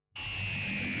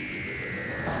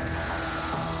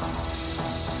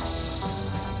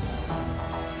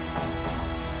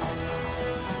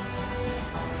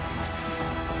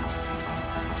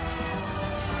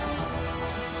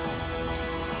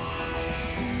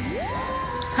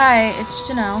Hi, it's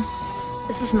Janelle.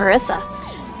 This is Marissa.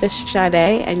 This is Sade,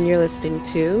 and you're listening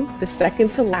to the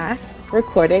second to last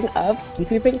recording of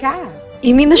Sleepy Pink Cast.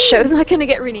 You mean the show's not going to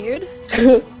get renewed?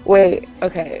 Wait,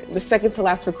 okay. The second to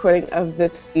last recording of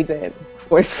this season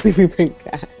for Sleepy Pink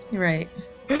Cast. Right.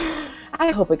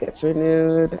 I hope it gets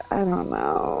renewed. I don't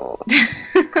know.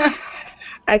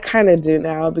 I kind of do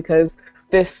now because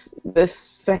this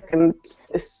second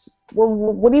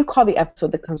what do you call the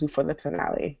episode that comes before the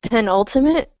finale?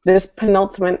 Penultimate? This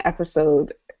penultimate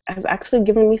episode has actually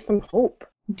given me some hope.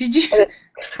 Did you? It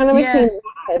kind of makes me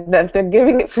mad that they're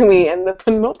giving it to me in the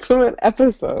penultimate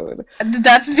episode.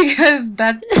 That's because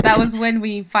that was when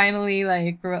we finally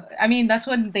that's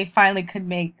when they finally could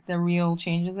make the real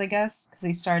changes, I guess, because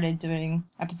they started doing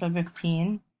episode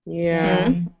 15.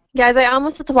 Yeah. Guys, I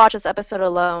almost had to watch this episode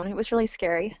alone. It was really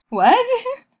scary. What?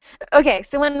 Okay,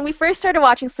 so when we first started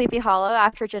watching Sleepy Hollow,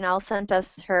 after Janelle sent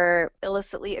us her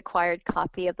illicitly acquired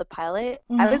copy of the pilot,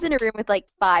 I was in a room with like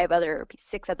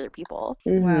six other people.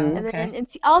 Mm-hmm. Wow. And then in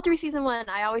all through season 1,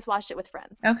 I always watched it with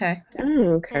friends. Okay. Oh,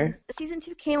 okay. And season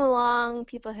 2 came along,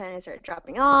 people kind of started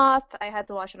dropping off. I had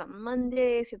to watch it on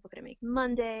Mondays, people couldn't make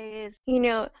Mondays,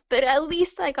 but at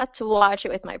least I got to watch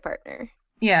it with my partner.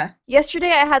 Yeah. Yesterday,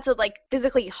 I had to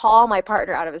physically haul my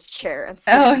partner out of his chair and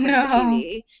sit in front of the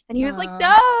TV. And he was like,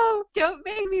 "No, don't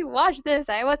make me watch this.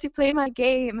 I want to play my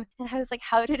game." And I was like,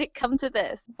 "How did it come to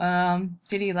this?"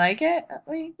 Did he like it at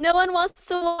least? No one wants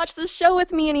to watch the show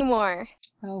with me anymore.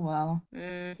 Oh well.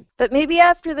 But maybe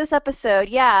after this episode,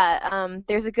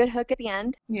 there's a good hook at the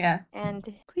end. Yeah.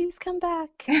 And please come back.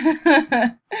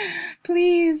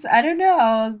 Please. I don't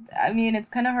know. I mean, it's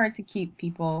kind of hard to keep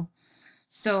people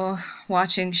still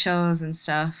watching shows and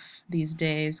stuff these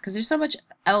days because there's so much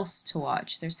else to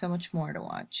watch. There's so much more to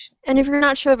watch. And if you're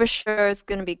not sure if a show is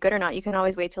going to be good or not, you can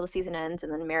always wait till the season ends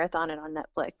and then marathon it on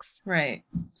Netflix. Right.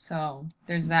 So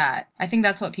there's that. I think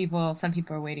that's what some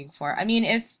people are waiting for. I mean,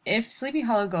 if Sleepy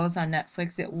Hollow goes on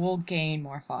Netflix, it will gain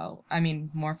more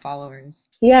followers.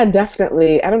 Yeah,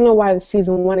 definitely. I don't know why the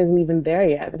season 1 isn't even there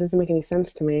yet. It doesn't make any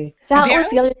sense to me. That was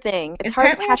the other thing. It's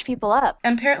hard to catch people up.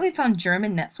 Apparently it's on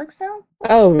German Netflix now.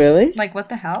 Oh, really? Like, what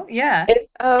the hell? Yeah. Okay,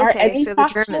 are any so the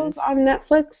Fox Germans shows on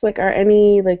Netflix? Like, are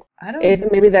any, I don't is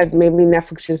it maybe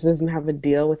Netflix just doesn't have a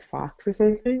deal with Fox or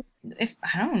something?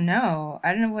 I don't know.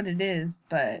 I don't know what it is,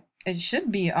 but it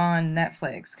should be on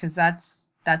Netflix because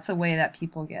that's a way that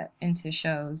people get into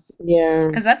shows. Yeah.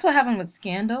 Because that's what happened with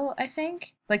Scandal, I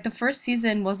think. Like, the first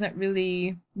season wasn't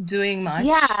really doing much.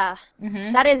 Yeah.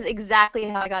 Mm-hmm. That is exactly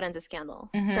how I got into Scandal.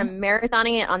 From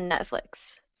marathoning it on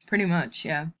Netflix. Pretty much,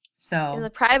 yeah. So in the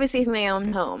privacy of my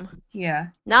own home. Yeah.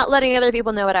 Not letting other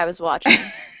people know what I was watching.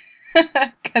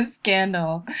 Because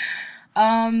Scandal.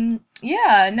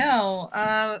 Yeah,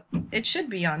 no. It should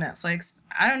be on Netflix.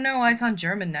 I don't know why it's on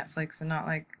German Netflix and not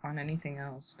on anything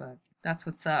else, but that's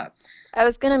what's up. I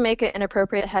was gonna make an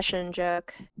inappropriate Hessian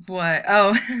joke. What?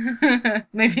 Oh,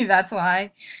 maybe that's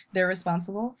why they're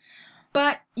responsible.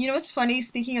 But, you know what's funny?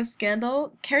 Speaking of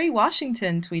Scandal, Kerry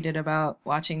Washington tweeted about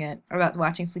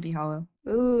watching Sleepy Hollow.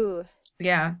 Ooh.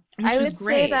 Yeah. I would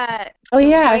say that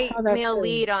I saw that male too.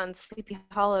 lead on Sleepy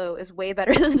Hollow is way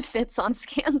better than Fitz on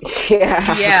Scandal.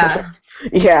 Yeah. Yeah.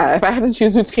 Yeah, if I had to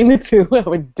choose between the two, I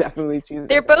would definitely choose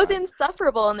They're both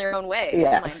insufferable in their own ways,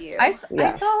 mind you. I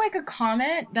saw a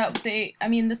comment that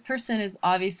this person is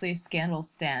obviously a Scandal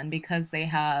stan because they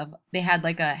had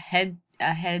a head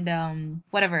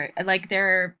whatever, like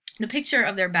the picture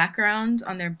of their background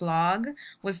on their blog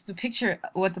was the picture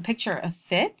of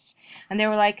Fitz, and they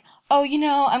were like, "Oh,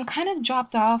 I'm kind of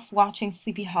dropped off watching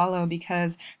Sleepy Hollow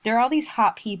because there are all these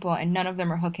hot people and none of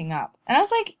them are hooking up." And I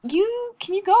was like,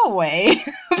 can you go away?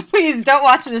 Please don't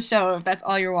watch the show if that's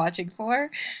all you're watching for.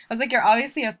 I was like, you're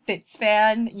obviously a Fitz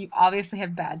fan. You obviously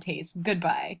have bad taste.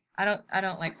 Goodbye. I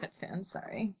don't like Fitz fans.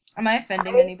 Sorry. Am I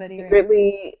offending anybody?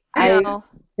 Really? No.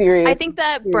 I think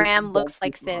that Bram looks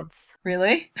like Fitz.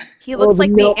 Really? He looks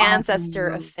like the ancestor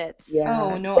of Fitz. Yeah.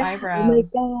 Oh, no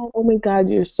eyebrows. Oh my god,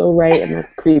 you're so right, and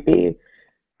that's creepy.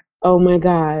 Oh my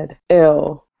god.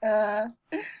 Ew.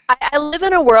 I live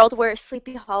in a world where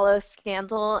Sleepy Hollow,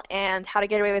 Scandal, and How to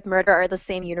Get Away with Murder are the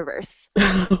same universe.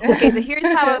 Okay, so here's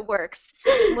how it works.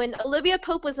 When Olivia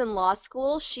Pope was in law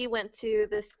school, she went to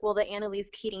the school that Annalise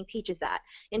Keating teaches at.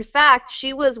 In fact,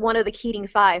 she was one of the Keating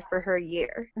Five for her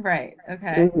year. Right,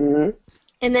 okay. Mm-hmm.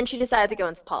 And then she decided to go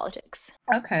into politics.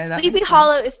 Okay, that Sleepy makes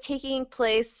Hollow sense. is taking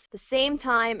place the same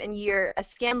time and year as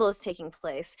Scandal is taking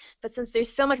place. But since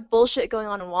there's so much bullshit going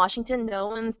on in Washington, no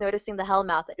one's noticing the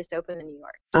Hellmouth that just opened in New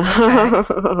York.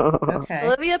 Okay.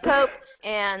 Olivia Pope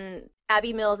and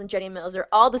Abby Mills and Jenny Mills are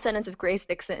all descendants of Grace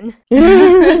Dixon.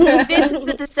 Oh Vince is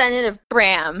a descendant of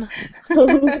Bram.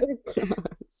 my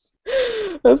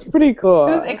gosh. That's pretty cool.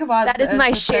 Who's Ichabod's That is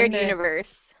my shared descendant?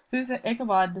 universe. Who's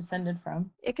Ichabod descended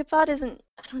from? Ichabod isn't,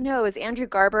 I don't know, is Andrew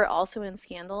Garber also in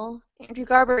Scandal? Andrew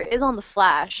Garber is on The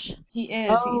Flash. He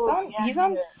is. Oh, He's yeah,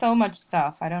 on he is. so much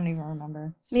stuff. I don't even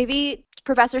remember. Maybe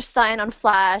Professor Stein on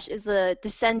Flash is a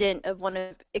descendant of one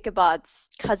of Ichabod's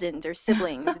cousins or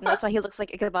siblings, and that's why he looks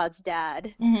like Ichabod's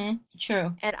dad. Mm-hmm.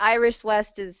 True. And Iris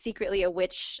West is secretly a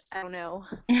witch. I don't know.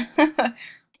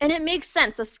 And it makes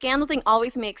sense. The Scandal thing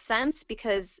always makes sense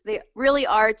because they really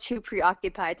are too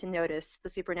preoccupied to notice the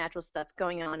supernatural stuff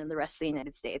going on in the rest of the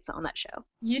United States on that show.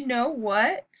 You know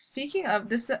what? Speaking of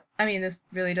this, I mean, this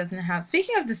really doesn't have.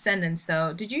 Speaking of descendants,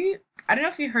 though, I don't know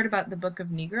if you heard about the Book of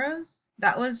Negroes.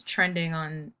 That was trending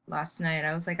on last night.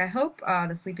 I was like, I hope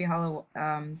the Sleepy Hollow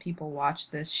people watch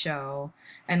this show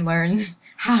and learn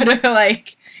how to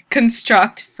like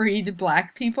construct freed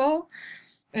Black people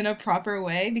in a proper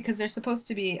way, because they're supposed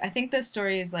to be. I think this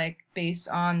story is like based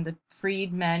on the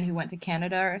freed men who went to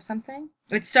Canada or something.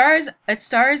 It stars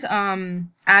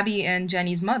Abby and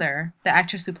Jenny's mother, the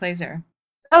actress who plays her.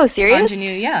 Oh, serious?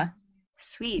 Ingenue, yeah.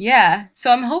 Sweet. Yeah.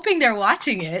 So I'm hoping they're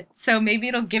watching it. So maybe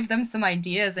it'll give them some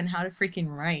ideas on how to freaking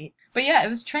write. But yeah, it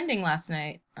was trending last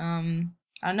night. I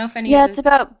don't know if any Yeah, of it's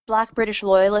about Black British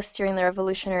loyalists during the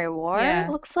Revolutionary War, Yeah. it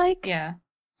looks like. Yeah.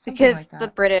 Something Because like that. the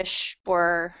British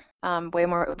were way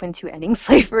more open to ending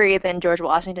slavery than George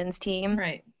Washington's team.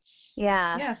 Right.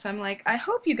 Yeah. Yeah, so I'm like, I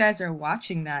hope you guys are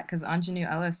watching that, because Ingenue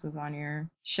Ellis was on your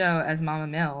show as Mama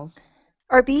Mills.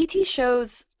 Are BET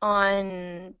shows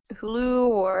on Hulu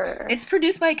or? It's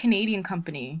produced by a Canadian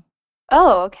company.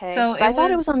 Oh, okay. So But I it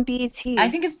thought it was- was on BET. I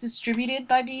think it's distributed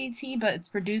by BET, but it's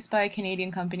produced by a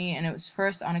Canadian company, and it was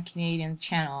first on a Canadian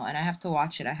channel, and I have to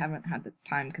watch it. I haven't had the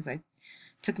time because I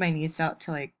took my niece out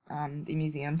to like the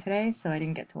museum today, so I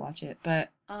didn't get to watch it. But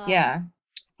yeah,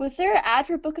 Was there an ad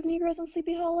for Book of Negroes on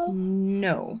Sleepy Hollow?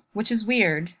 no, which is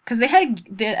weird because they had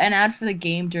an ad for the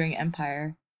game during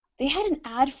Empire. They had an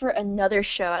ad for another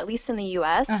show, at least in the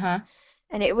US. Uh-huh.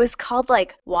 And it was called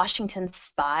like Washington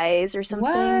Spies or something.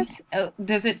 What? Oh,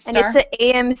 does it And star? it's an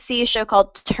AMC show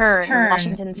called Turn,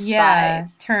 Washington Spies. Yeah,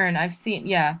 Turn. I've seen.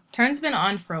 Yeah, Turn's been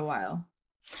on for a while.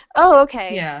 Oh,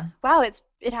 okay. Yeah. Wow,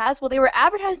 it has. Well, they were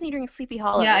advertising it during Sleepy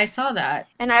Hollow. Yeah, I saw that.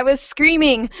 And I was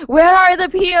screaming, "Where are the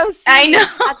POCs?" I know.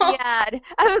 At the ad.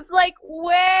 I was like,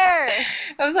 "Where?"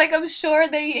 I was like, I'm sure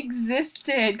they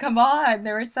existed. Come on,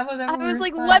 there were some of them. I who was were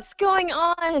like, fun. "What's going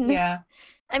on?" Yeah,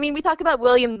 I mean, we talk about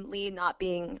William Lee not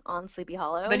being on Sleepy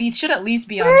Hollow. but he should at least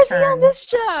be Where on is he Turn. on this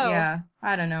show? Yeah,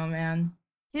 I don't know, man.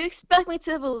 Do you expect me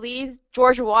to believe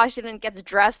George Washington gets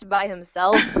dressed by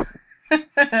himself?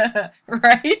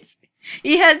 Right?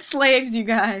 He had slaves, you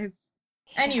guys.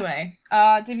 Anyway,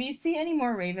 did we see any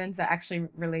more Ravens that actually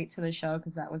relate to the show?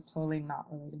 Because that was totally not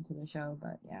related to the show,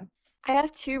 but yeah. I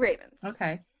have two Ravens.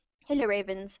 Okay. Hello,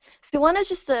 Ravens. So one is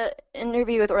just a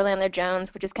interview with Orlando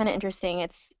Jones, which is kind of interesting.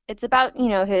 It's about,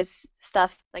 his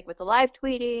stuff like with the live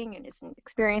tweeting and his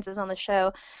experiences on the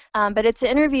show. But it's an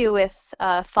interview with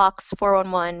Fox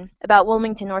 411 about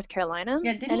Wilmington, North Carolina.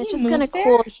 Yeah, didn't and it's he just kind of move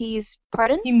cool. there?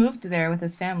 Pardon? He moved there with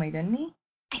his family, didn't he?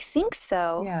 I think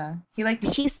so. Yeah. He like.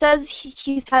 He says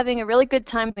he's having a really good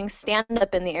time doing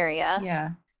stand-up in the area.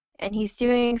 Yeah. And he's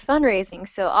doing fundraising.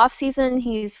 So off season,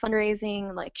 he's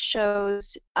fundraising like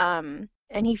shows, and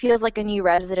he feels like a new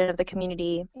resident of the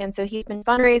community. And so he's been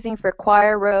fundraising for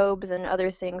choir robes and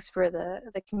other things for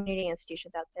the community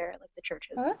institutions out there, like the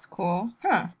churches. Oh, that's cool.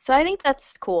 Huh. So I think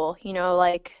that's cool.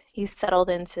 Like he's settled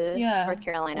into Yeah. North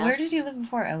Carolina. Where did he live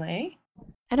before LA?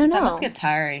 I don't know. That must get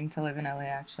tiring to live in LA,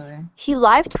 actually. He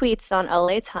live tweets on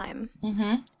LA time.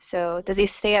 Mm-hmm. So does he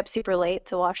stay up super late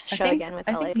to watch the show again with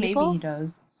I LA think people? maybe he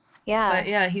does. Yeah. But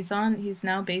yeah, he's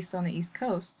now based on the East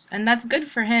Coast. And that's good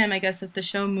for him, I guess. If the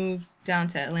show moves down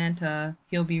to Atlanta,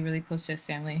 he'll be really close to his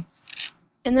family.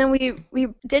 And then we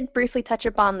did briefly touch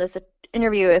upon this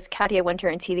interview with Katia Winter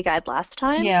in TV Guide last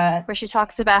time. Yeah. Where she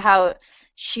talks about how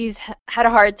she's had a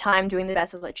hard time doing the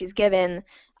best with what she's given.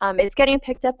 It's getting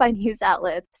picked up by news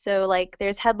outlets. So, like,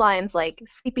 there's headlines like,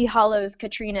 Sleepy Hollow's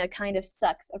Katrina kind of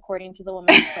sucks, according to the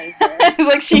woman who plays her.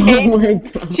 Like she Oh hates my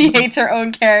God. she hates her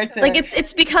own character. Like,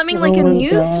 it's becoming like Oh a my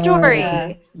news God.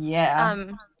 story. Yeah.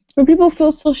 But people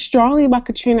feel so strongly about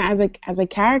Katrina as a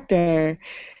character.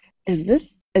 Is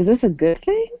this a good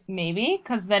thing? Maybe,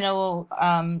 because then it will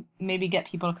maybe get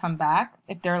people to come back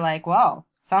if they're like, well,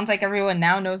 sounds like everyone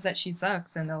now knows that she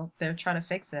sucks, and they'll try to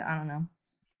fix it. I don't know.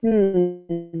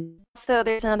 So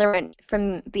there's another one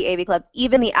from the AV Club.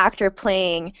 Even the actor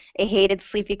playing a hated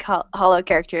Sleepy Hollow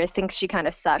character thinks she kind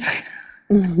of sucks.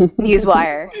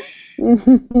 Newswire.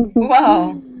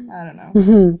 Well, I don't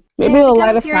know. Maybe Hey, I it'll think light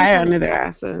I'm a fearing fire for under their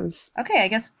asses. Okay, I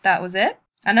guess that was it.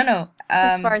 I don't know.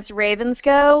 as far as Ravens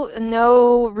go,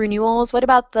 no renewals. What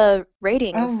about the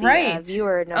ratings, Oh, the right.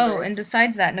 viewer Oh, and numbers?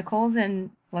 besides that, Nicole's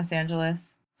in Los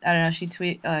Angeles. I don't know. She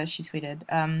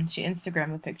tweeted. She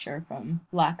Instagrammed a picture from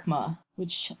LACMA,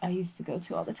 which I used to go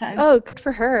to all the time. Oh, good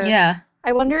for her. Yeah,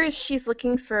 I wonder if she's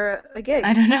looking for a gig.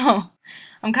 I don't know.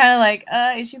 I'm kind of like,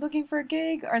 is she looking for a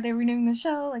gig? Are they renewing the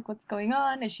show? Like, what's going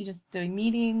on? Is she just doing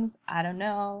meetings? I don't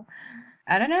know.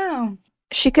 I don't know.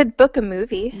 She could book a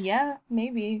movie. Yeah,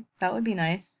 maybe. That would be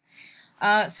nice.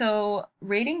 So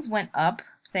ratings went up,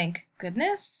 thank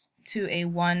goodness, to a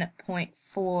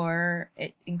 1.4.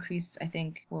 It increased, I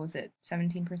think, what was it,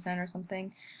 17% or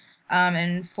something?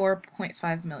 And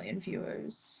 4.5 million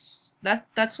viewers.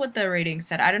 That's what the rating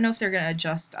said. I don't know if they're gonna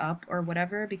adjust up or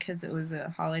whatever because it was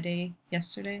a holiday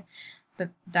yesterday,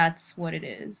 but that's what it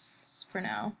is for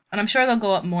now. And I'm sure they'll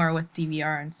go up more with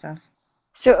DVR and stuff.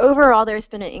 So overall, there's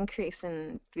been an increase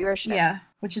in viewership. Yeah,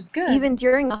 which is good. Even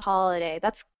during the holiday.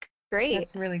 That's great.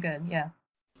 That's really good. Yeah.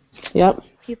 Yep.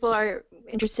 People are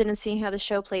interested in seeing how the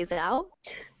show plays out.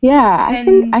 Yeah,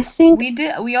 I think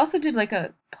we also did like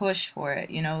a push for it,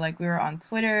 you know, like we were on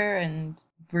Twitter and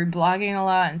we're blogging a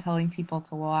lot and telling people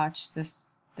to watch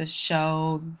this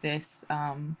show this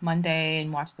Monday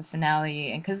and watch the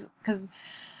finale, and cuz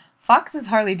Fox is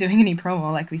hardly doing any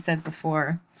promo like we said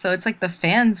before. So it's like the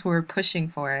fans who are pushing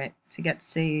for it to get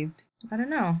saved. I don't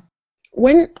know.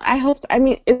 I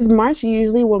mean, is March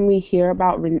usually when we hear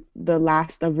about the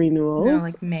last of renewals? No,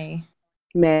 like May.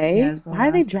 May? Yeah, it's the Why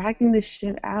are they last. dragging this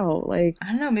shit out? Like, I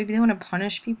don't know, maybe they want to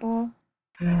punish people.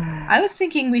 I was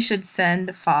thinking we should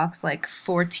send Fox like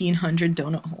 1,400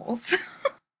 donut holes.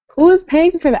 who is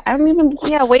paying for that? I don't even.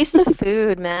 Yeah, waste of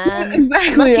food, man.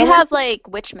 Exactly. Unless you have like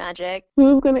witch magic.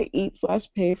 Who's gonna eat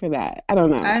 / pay for that? I don't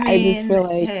know. I I just mean, feel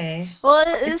like hey, Well,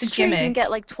 it it's is a true. You can gimmick.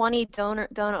 get like 20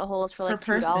 donut holes for per like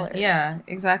person. $2. Yeah,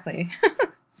 exactly.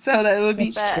 So that would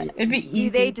be But it'd be do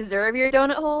easy. they deserve your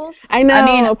donut holes? I know. I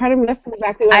mean, part of me, that's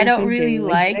exactly what I I'm don't thinking. really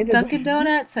Like, like Dunkin'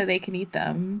 Donuts, so they can eat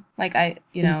them. Like I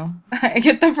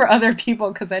get them for other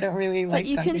people because I don't really But like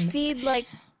you can Dunkin'. feed like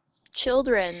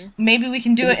children. Maybe we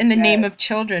can do it in the Yeah. name of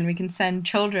children. We can send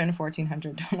children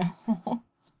 1,400 donut holes.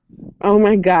 Oh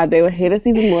my God, they would hate us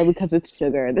even more because it's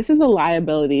sugar. This is a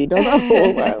liability. Don't know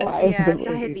holes are a Yeah, liability.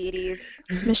 diabetes.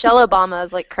 Michelle Obama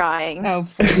is like crying. Oh,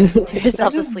 please. To They're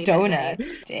herself to just sleep at night.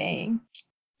 donuts. Dang.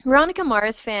 Veronica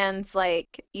Mars fans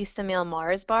like used to mail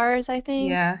Mars bars, I think.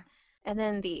 Yeah. And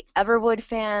then the Everwood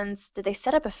fans, did they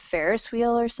set up a Ferris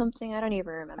wheel or something? I don't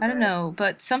even remember. I don't know,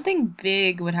 but something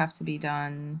big would have to be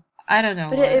done. I don't know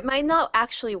But what. it might not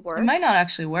actually work. It might not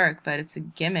actually work, but it's a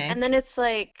gimmick. And then it's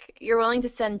like you're willing to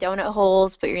send donut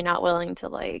holes, but you're not willing to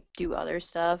like do other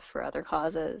stuff for other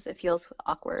causes. It feels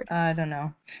awkward. I don't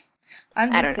know. I'm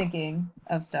I just don't know. thinking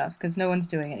of stuff because no one's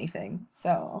doing anything.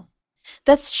 So,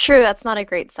 That's true. That's not a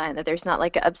great sign that there's not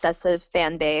like an obsessive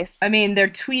fan base. I mean, they're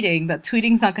tweeting, but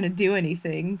tweeting's not going to do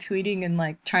anything. Tweeting and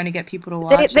like trying to get people to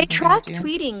They watch isn't track gonna do.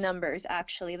 tweeting numbers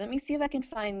actually. Let me see if I can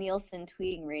find Nielsen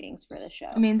tweeting ratings for the show.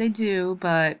 I mean, they do,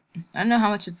 but I don't know how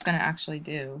much it's going to actually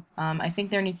do. I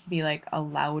think there needs to be like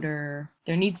there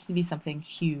needs to be something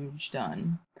huge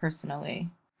done, personally.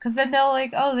 Because then they'll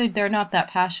like, oh, they're not that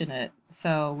passionate,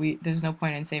 so there's no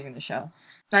point in saving the show.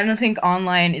 I don't think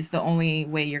online is the only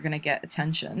way you're going to get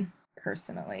attention,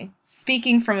 personally.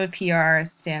 Speaking from a PR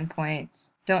standpoint,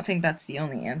 don't think that's the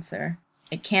only answer.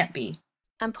 It can't be.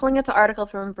 I'm pulling up an article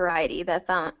from Variety that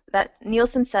found that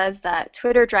Nielsen says that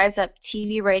Twitter drives up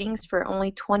TV ratings for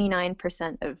only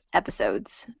 29% of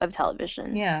episodes of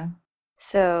television. Yeah.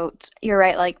 So you're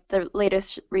right, like the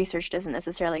latest research doesn't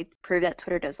necessarily prove that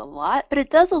Twitter does a lot, but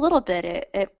it does a little bit.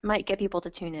 It might get people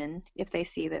to tune in if they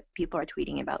see that people are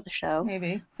tweeting about the show.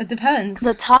 Maybe. It depends.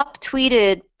 The top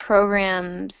tweeted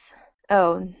programs.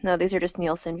 Oh, no, these are just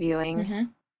Nielsen viewing. Hmm.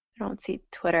 I don't see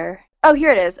Twitter. Oh,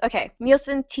 here it is. Okay.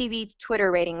 Nielsen TV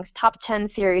Twitter ratings. Top 10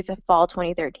 series of fall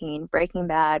 2013. Breaking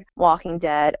Bad, Walking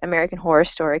Dead, American Horror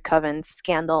Story, Coven,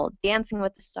 Scandal, Dancing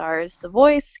with the Stars, The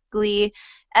Voice, Glee,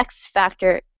 X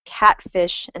Factor,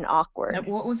 Catfish, and Awkward.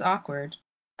 What was Awkward?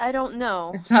 I don't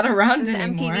know. It's not It around was an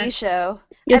anymore. MTV show.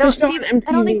 Yes, I it's don't still see. on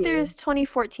I don't think MTV. there's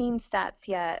 2014 stats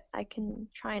yet. I can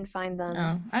try and find them.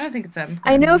 No, I don't think it's that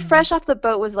I know important. Fresh Off the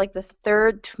Boat was like the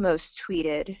third most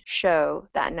tweeted show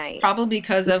that night. Probably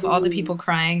because of all the people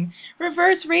crying,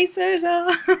 reverse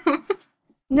racism.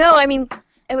 No, I mean,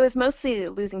 it was mostly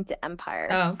losing to Empire.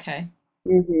 Oh, okay.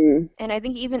 Mm-hmm. And I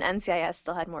think even NCIS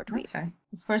still had more tweets. Okay.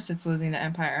 Of course it's losing to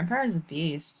Empire. Empire's a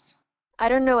beast. I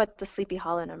don't know what the Sleepy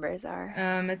Hollow numbers are.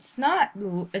 It's not.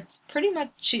 It's pretty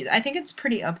much. I think it's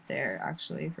pretty up there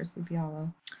actually for Sleepy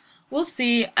Hollow. We'll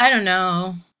see. I don't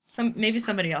know. Maybe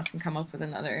somebody else can come up with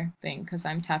another thing because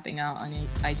I'm tapping out on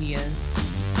ideas.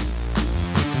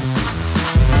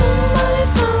 Somebody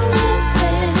from last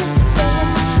hand said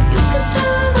you can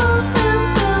turn off and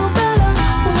feel better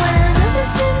when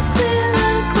everything's clear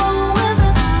like cold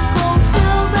weather. Go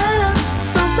feel better,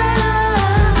 feel better.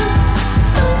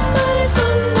 Somebody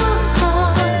from the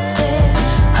heart said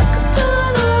I could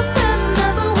turn off and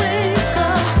never wake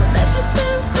up when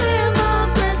everything's clear. My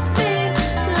breathing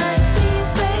lets me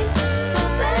fake, feel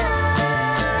better.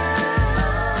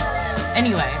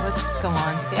 Anyway, let's go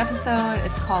on to the episode.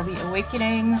 It's called The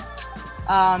Awakening.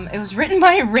 It was written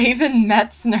by Raven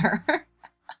Metzner.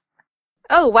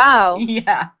 Oh, wow.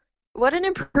 Yeah. What an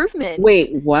improvement.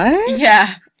 Wait, what?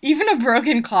 Yeah. Even a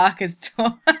broken clock is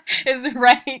is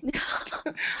right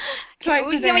twice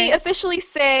a Can we day. officially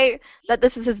say that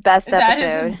this is his best That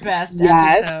episode? is his best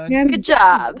Yes. episode. man. Good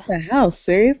job. What the hell?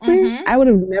 Seriously? Mhm. I would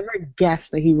have never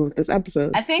guessed that he wrote this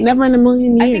episode. I think- never in a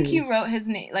million years. I think he wrote his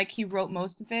name, like he wrote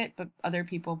most of it, but other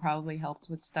people probably helped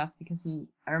with stuff because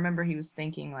I remember he was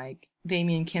thanking like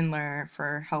Damien Kindler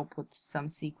for help with some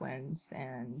sequence,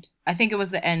 and I think it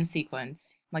was the end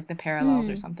sequence, like the parallels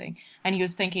or something, and he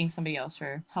was thanking somebody else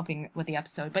for helping with the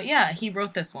episode. But yeah, he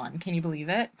wrote this one. Can you believe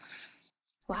it?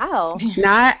 Wow.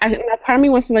 Now, part of me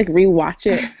wants to like rewatch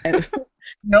it, and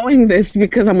knowing this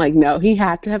because I'm like, no, he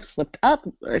had to have slipped up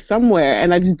or somewhere,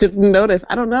 and I just didn't notice.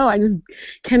 I don't know. I just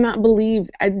cannot believe.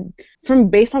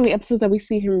 Based on the episodes that we've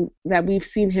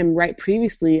seen him write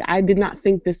previously, I did not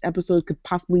think this episode could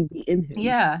possibly be in him.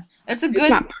 Yeah, it's a It's good.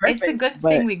 not perfect, it's a good but-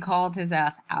 thing we called his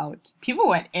ass out. People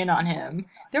went in on him.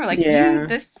 They were like, Yeah. "You,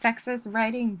 this sexist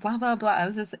writing, blah blah blah." I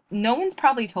was just, no one's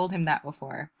probably told him that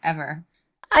before, ever.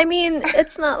 I mean,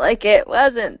 it's not like it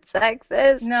wasn't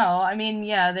sexist. No, I mean,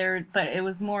 yeah, but it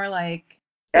was more like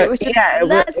It was just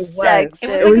less sexist.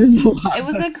 It was just a lot it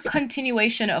was a less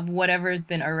continuation of whatever's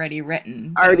been already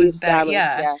written. But it already was better. established.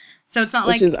 Yeah. So it's not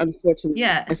Which like is unfortunate.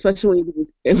 yeah. Especially when you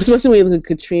look at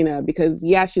Katrina, because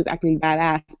yeah, she was acting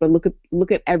badass, but look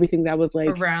at everything that was like.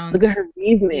 around. Look at her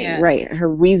reasoning, Yeah. right? Her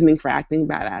reasoning for acting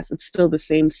badass. It's still the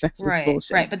same sexist Right,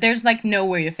 bullshit. right. But there's like no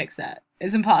way to fix that.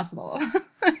 It's impossible.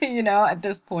 At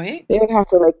this point. They would have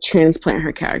to like transplant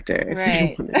her character. If Right.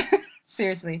 they wanted.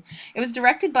 Seriously. It was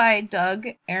directed by Doug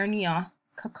Erniakowski.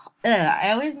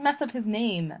 I always mess up his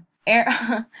name.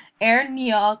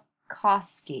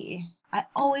 Erniakowski. I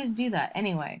always do that.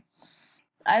 Anyway.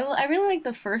 I really like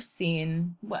the first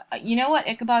scene. You know what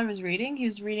Ichabod was reading? He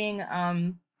was reading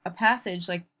a passage,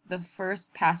 like the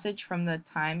first passage from The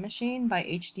Time Machine by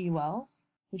H.G. Wells,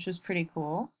 which was pretty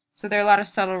cool. So there are a lot of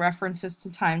subtle references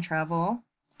to time travel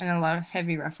and a lot of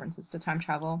heavy references to time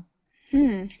travel.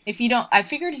 If you don't, I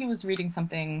figured he was reading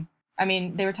something. I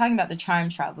mean, they were talking about the time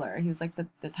traveler. He was like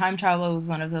the time traveler was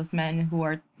one of those men who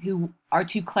are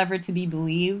too clever to be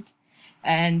believed,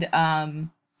 and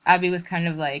Abby was kind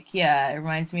of like, yeah, it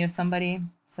reminds me of somebody.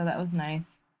 So that was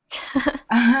nice.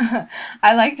 I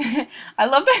liked it. I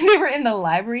love that they were in the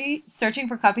library searching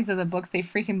for copies of the books they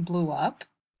freaking blew up.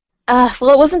 Well,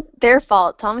 it wasn't their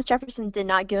fault. Thomas Jefferson did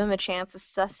not give them a chance to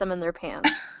stuff some in their pants.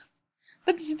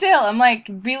 But still, I'm like,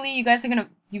 really?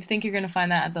 You think you're gonna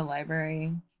find that at the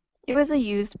library? It was a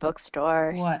used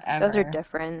bookstore. Whatever. Those are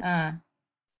different.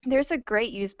 There's a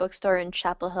great used bookstore in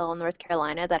Chapel Hill, North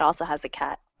Carolina that also has a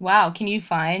cat. Wow, can you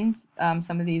find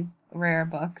some of these rare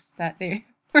books that they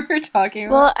were talking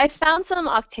about? Well, I found some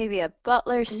Octavia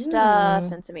Butler stuff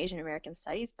Ooh. and some Asian American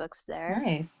Studies books there.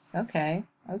 Nice. Okay.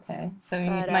 So you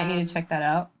But, might need to check that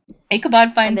out.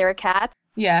 Ichabod finds And there were cats.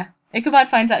 Yeah. Ichabod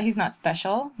finds out he's not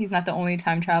special. He's not the only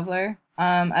time traveler.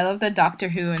 I love the Doctor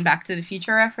Who and Back to the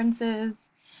Future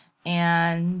references.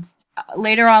 And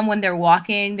later on when they're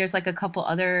walking, there's like a couple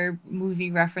other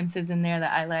movie references in there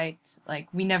that I liked. Like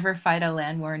We Never Fight a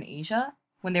Land War in Asia,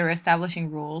 when they were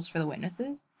establishing rules for the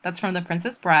witnesses. That's from The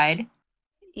Princess Bride.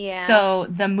 Yeah. So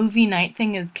the movie night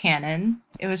thing is canon.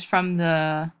 It was from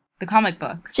the comic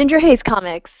books. Ginger Hayes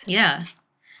comics. Yeah.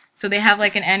 So they have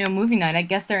like an annual movie night. I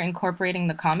guess they're incorporating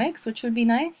the comics, which would be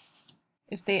nice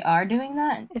if they are doing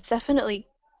that. It's definitely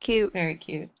cute. It's very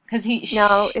cute. Because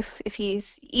No, if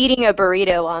he's eating a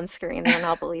burrito on screen, then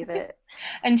I'll believe it.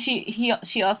 And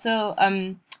she also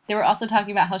they were also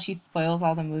talking about how she spoils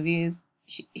all the movies.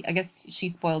 I guess she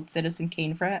spoiled Citizen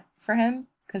Kane for him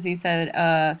because he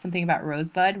said something about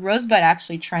Rosebud. Rosebud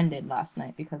actually trended last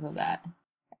night because of that.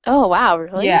 Oh, wow,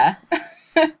 really? Yeah.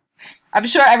 I'm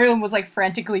sure everyone was like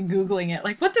frantically Googling it.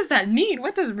 Like, what does that mean?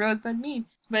 What does Rosebud mean?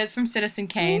 but it's from Citizen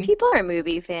I mean, Kane. people are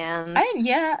movie fans.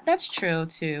 Yeah, that's true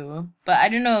too. But I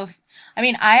don't know if I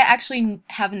mean I actually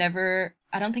have never.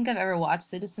 I don't think I've ever watched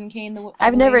Citizen Kane all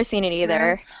I've the never way seen it through.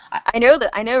 either. I, I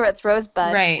know it's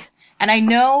Rosebud. right, and I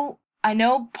know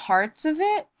parts of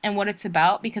it and what it's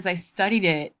about because I studied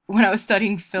it when I was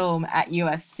studying film at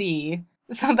USC.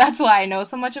 So that's why I know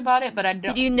so much about it. But I Did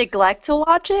don't. you neglect to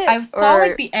watch it? I saw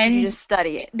like or the did you end. just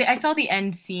study it? I saw the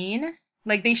end scene.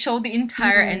 Like they showed the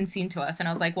entire Mhm. end scene to us, and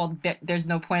I was like, well, there's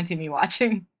no point in me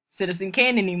watching Citizen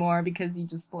Kane anymore because you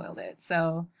just spoiled it.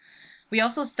 So we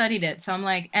also studied it, so I'm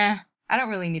like, I don't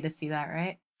really need to see that,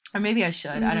 right? Or maybe I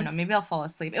should. I don't Mhm. know. Maybe I'll fall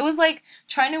asleep. It was like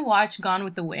trying to watch Gone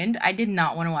with the Wind. I did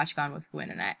not want to watch Gone with the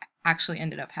Wind, and I actually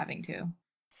ended up having to.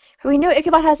 We know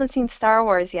Ichabod hasn't seen Star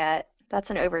Wars yet. That's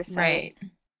an oversight. Right.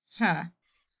 Huh.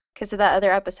 Because of that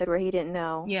other episode where he didn't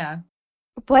know. Yeah.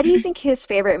 What do you think his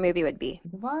favorite movie would be?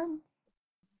 The ones?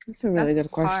 That's a really That's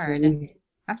good question. hard.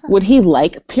 That's a, Would he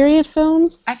like period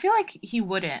films? I feel like he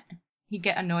wouldn't. He'd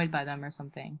get annoyed by them or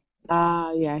something.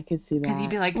 Yeah, I can see Because that. he'd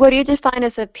be like, What do you define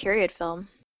as a period film?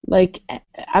 Like,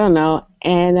 I don't know,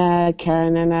 Anna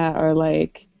Karenina, or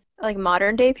like, Like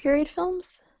modern day period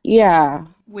films? yeah.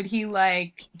 would he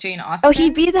like Jane Austen? Oh,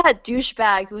 he'd be that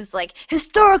douchebag who's like,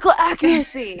 historical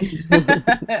accuracy!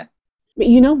 But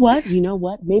you know what?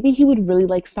 Maybe he would really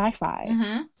like sci-fi.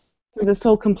 Mm-hmm. Since it's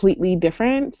so completely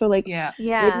different. So like, Yeah.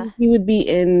 Yeah. maybe he would be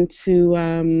into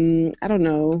I don't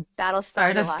know.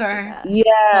 Battlestar Battlestar. Galactica. Yeah.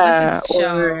 Well, that's his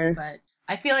show, or but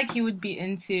I feel like he would be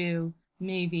into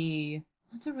maybe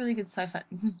what's a really good sci-fi.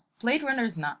 Blade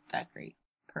Runner's not that great,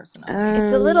 personally.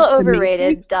 It's a little The overrated,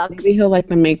 Matrix? ducks. Maybe he'll like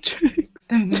the Matrix.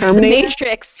 The The Terminator?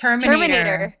 Matrix.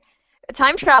 Terminator.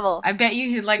 Time travel. I bet you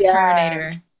he'd like Yeah.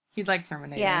 Terminator. He'd like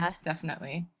Terminator. Yeah.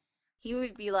 Definitely. He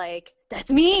would be like, that's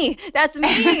me! That's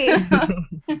me!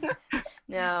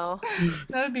 No.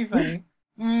 That would be funny.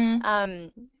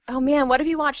 Oh man, what if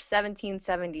you watched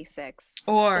 1776?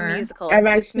 The Or musical I've with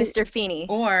actually- Mr. Feeney.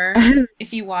 or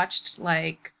if you watched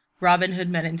like Robin Hood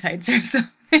Men in Tights or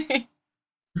something.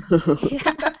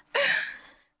 Yeah.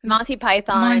 Monty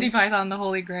Python. Monty Python, the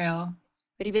Holy Grail.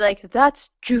 Would he be like, that's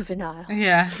juvenile?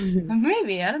 Yeah.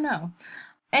 Maybe, I don't know.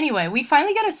 Anyway, we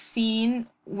finally get a scene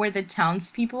where the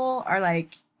townspeople are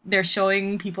like, they're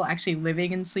showing people actually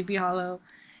living in Sleepy Hollow.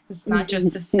 It's not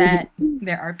just a set.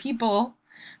 There are people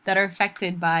that are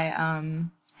affected by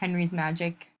Henry's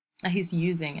magic that he's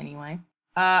using anyway.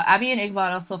 Abby and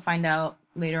Ichabod also find out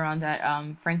later on that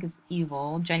Frank is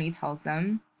evil. Jenny tells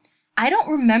them. I don't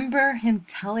remember him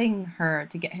telling her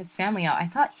to get his family out. I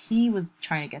thought he was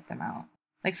trying to get them out.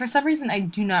 Like, for some reason, I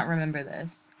do not remember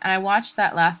this. And I watched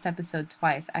that last episode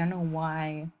twice. I don't know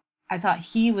why. I thought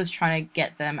he was trying to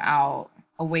get them out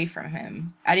away from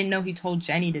him. I didn't know he told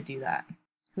Jenny to do that.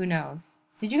 Who knows?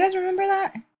 Did you guys remember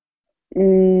that?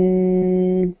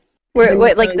 Where,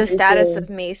 what, like Sounds the status cool. of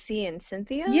Macy and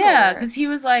Cynthia? Yeah, or- because he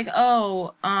was like,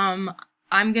 "Oh, I'm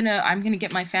gonna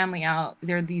get my family out.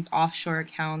 There are these offshore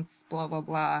accounts, blah blah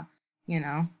blah." You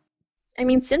know. I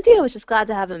mean, Cynthia was just glad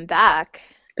to have him back.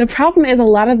 The problem is a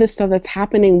lot of this stuff that's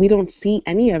happening, we don't see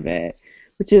any of it,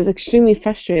 which is extremely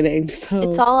frustrating. So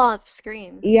It's all off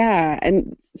screen. yeah,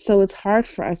 and so it's hard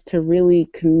for us to really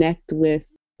connect with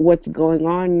what's going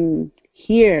on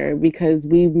here because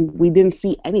we didn't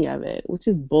see any of it, which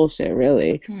is bullshit,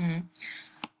 really.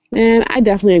 And I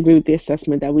definitely agree with the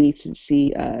assessment that we need to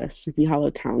see Sleepy Hollow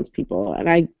townspeople, and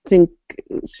I think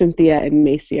Cynthia and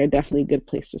Macy are definitely a good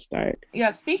place to start.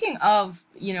 Yeah. Speaking of,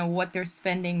 what they're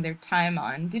spending their time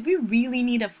on, did we really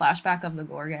need a flashback of the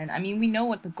Gorgon? I mean, we know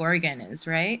what the Gorgon is,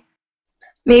 right?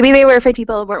 Maybe they were afraid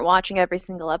people weren't watching every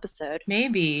single episode.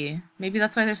 Maybe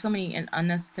that's why there's so many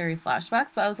unnecessary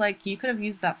flashbacks. But I was like, you could have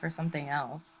used that for something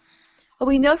else. Well,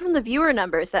 we know from the viewer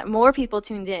numbers that more people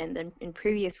tuned in than in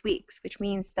previous weeks, which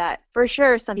means that for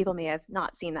sure some people may have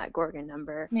not seen that Gorgon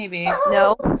number. Maybe.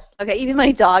 No? Okay, even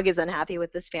my dog is unhappy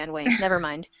with this fan wink. Never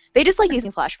mind. They just like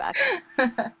using flashbacks.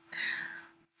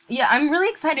 Yeah, I'm really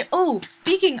excited. Oh,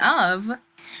 speaking of,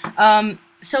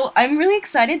 so I'm really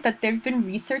excited that they've been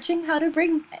researching how to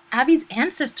bring Abby's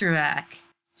ancestor back.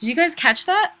 Did you guys catch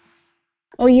that?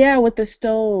 Oh yeah, with the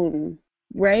stone,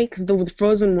 right? Because the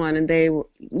frozen one, and they were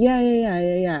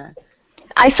yeah.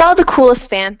 I saw the coolest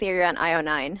fan theory on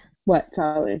IO9. What,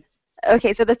 Charlie?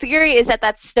 Okay, so the theory is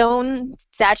that stone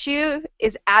statue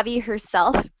is Abby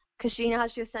herself, because you know how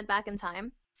she was sent back in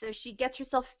time? So she gets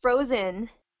herself frozen,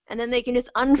 and then they can just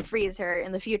unfreeze her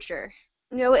in the future.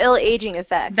 No ill aging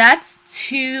effect. That's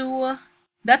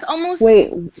almost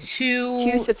Wait,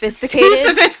 too sophisticated? Too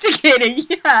sophisticated.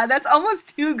 Yeah, that's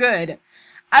almost too good.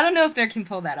 I don't know if they can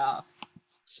pull that off.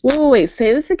 Wait,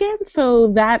 say this again. So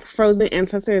that frozen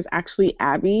ancestor is actually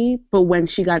Abby, but when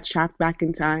she got trapped back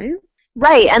in time?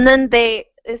 Right, and then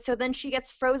then she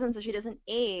gets frozen so she doesn't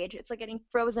age. It's like getting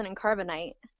frozen in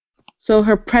carbonite. So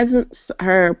her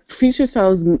future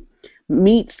selves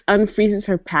unfreezes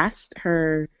her past,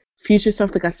 her future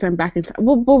self that got sent back in time.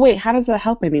 Well, but wait, how does that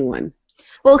help anyone?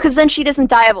 Well, because then she doesn't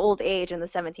die of old age in the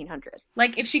 1700s.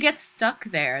 Like, if she gets stuck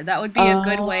there, that would be a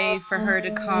good way for her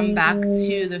to come back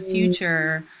to the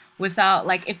future without,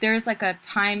 like, if there's like a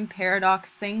time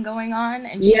paradox thing going on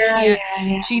and she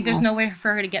can't, there's no way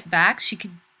for her to get back, she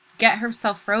could get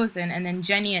herself frozen, and then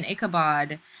Jenny and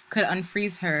Ichabod could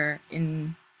unfreeze her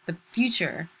in the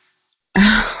future.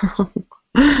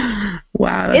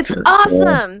 Wow, It's really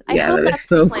awesome. Cool. I hope that's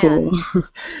so the plan. Cool.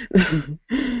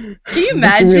 Can you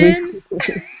imagine?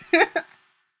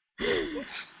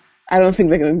 I don't think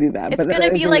they're gonna do that. It's but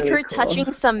gonna be like really her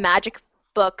touching some magic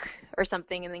book or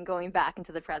something and then going back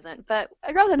into the present. But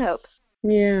I rather than hope.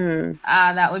 Yeah.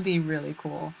 That would be really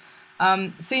cool.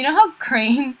 So you know how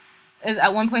Crane is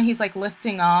at one point, he's like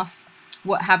listing off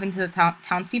what happened to the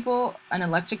townspeople: an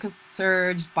electrical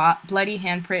surge, bloody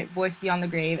handprint, voice beyond the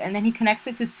grave, and then he connects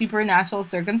it to supernatural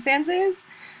circumstances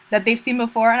that they've seen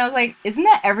before. And I was like, isn't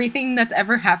that everything that's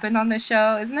ever happened on the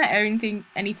show? Isn't that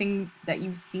anything that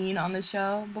you've seen on the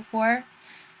show before?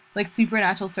 Like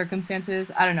supernatural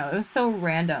circumstances? I don't know. It was so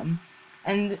random.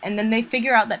 And then they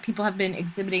figure out that people have been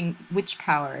exhibiting witch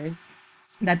powers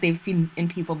that they've seen in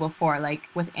people before, like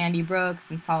with Andy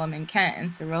Brooks and Solomon Kent and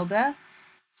Cyrilda.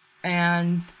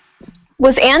 And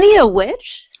was Andy a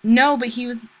witch? No, but he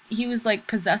was like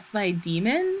possessed by a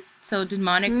demon. So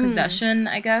demonic possession,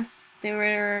 I guess they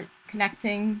were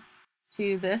connecting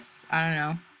to this. I don't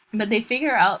know. But they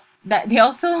figure out that they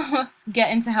also get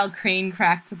into how Crane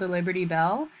cracked the Liberty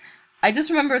Bell. I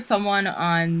just remember someone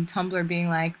on Tumblr being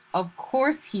like, of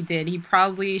course he did. He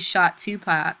probably shot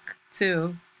Tupac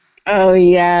too. Oh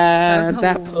yeah,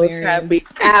 that post hilarious. had me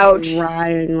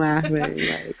crying laughing.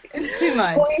 Like, it's too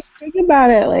much. Think about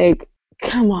it, like,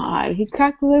 come on, he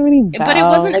cracked the Liberty Bell. But it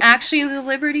wasn't actually the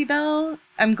Liberty Bell.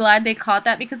 I'm glad they caught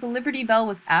that because the Liberty Bell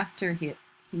was after he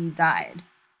died.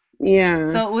 Yeah.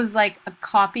 So it was like a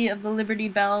copy of the Liberty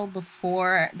Bell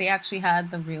before they actually had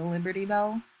the real Liberty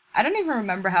Bell. I don't even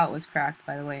remember how it was cracked,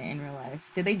 by the way, in real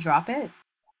life. Did they drop it?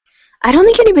 I don't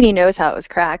think anybody knows how it was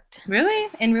cracked. Really?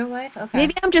 In real life? Okay.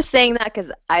 Maybe I'm just saying that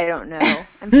because I don't know.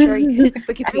 I'm sure you could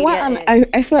Wikipedia it.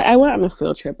 I feel like I went on a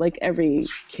field trip, like every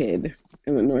kid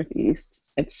in the Northeast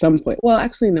at some point. Well,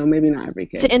 actually, no, maybe not every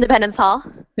kid. To Independence Hall?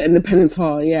 To Independence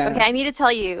Hall, yeah. Okay, I need to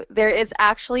tell you, there is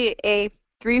actually a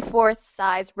 3/4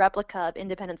 size replica of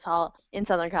Independence Hall in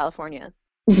Southern California.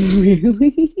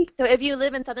 Really? So if you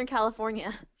live in Southern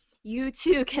California, you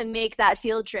too can make that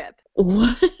field trip.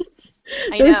 What?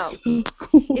 I know. So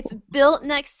cool. It's built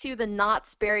next to the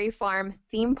Knott's Berry Farm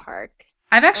theme park.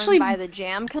 I've actually owned by the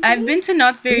Jam Company. I've been to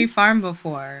Knott's Berry Farm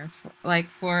before,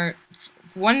 for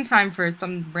one time for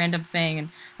some random thing, and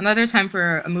another time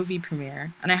for a movie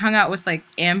premiere. And I hung out with like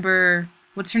Amber,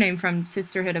 what's her name from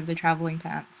Sisterhood of the Traveling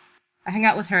Pants. I hung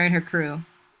out with her and her crew.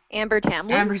 Amber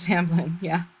Tamblyn? Amber Tamblyn,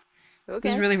 yeah. Okay.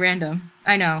 It was really random.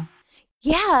 I know.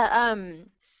 Yeah,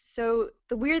 so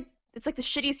it's like the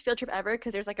shittiest field trip ever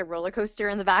because there's like a roller coaster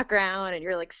in the background and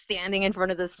you're like standing in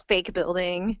front of this fake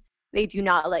building. They do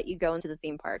not let you go into the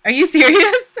theme park. Are you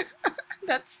serious?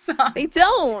 That sucks. They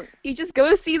don't. You just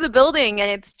go see the building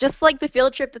and it's just like the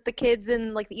field trip that the kids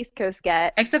in like the East Coast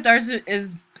get. Except ours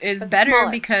is better smaller.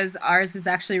 because ours is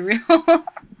actually real.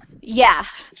 Yeah.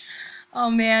 Oh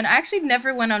man, I actually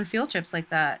never went on field trips like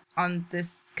that on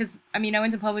this, because I mean I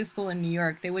went to public school in New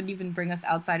York. They wouldn't even bring us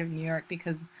outside of New York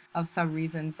because of some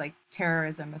reasons like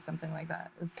terrorism or something like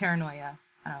that. It was paranoia.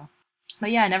 I don't know.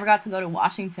 But yeah, I never got to go to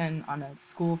Washington on a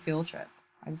school field trip.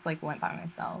 I just like went by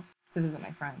myself to visit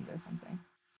my friend or something.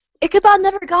 Ichabod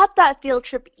never got that field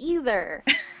trip either.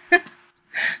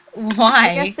 Why?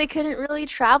 I guess they couldn't really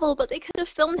travel, but they could have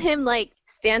filmed him like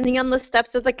standing on the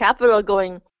steps of the Capitol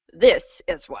going, "This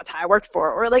is what I worked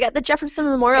for," or like at the Jefferson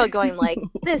Memorial going like,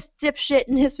 "This dipshit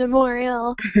in his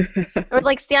memorial," or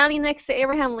like standing next to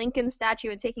Abraham Lincoln's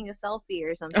statue and taking a selfie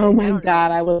or something. Oh my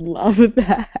God, I would love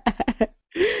that.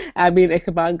 Abby and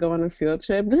Ichabod go on a field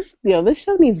trip. This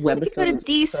show needs webisodes. We could go to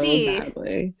DC. So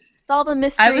badly. It's all the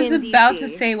mystery. I was in about DC. to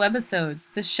say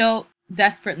webisodes. The show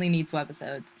desperately needs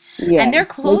webisodes. Yeah. And they're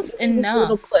close enough.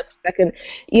 Little clips that could,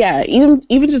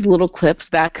 even just little clips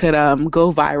that could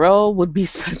go viral would be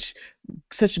such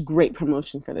great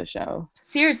promotion for the show.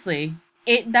 Seriously.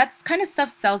 That's kind of stuff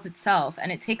sells itself,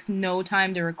 and it takes no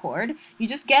time to record. You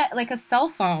just get like a cell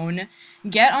phone,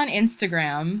 get on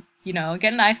Instagram, You know,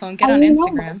 get an iPhone, get Oh, on you know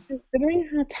what? Instagram. Considering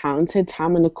how talented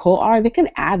Tom and Nicole are, they can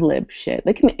ad lib shit.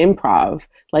 They can improv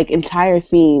like entire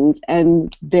scenes,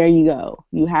 and there you go.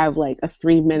 You have like a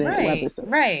 3 minute Right,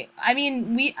 webisode. right. I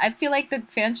mean, I feel like the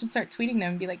fans should start tweeting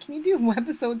them and be like, "Can you do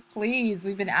webisodes, please?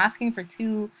 We've been asking for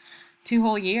two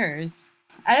whole years."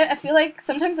 I feel like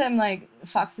sometimes I'm like,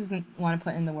 Fox doesn't want to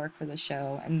put in the work for the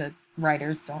show, and the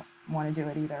writers don't want to do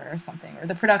it either, or something, or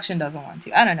the production doesn't want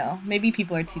to. I don't know. Maybe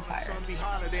people are too tired. Sun be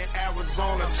hotter than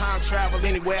Arizona. Time travel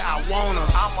anywhere I wanna.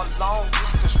 I'm a long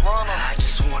distance runner. I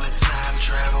just wanna time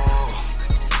travel.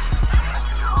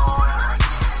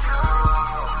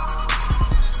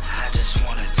 I just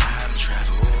wanna time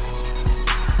travel.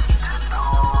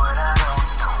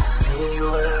 See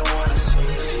what I wanna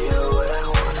see, feel what I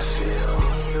wanna feel,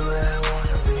 be what I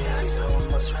wanna be. I know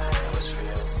what's right, what's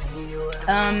real. See what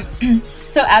I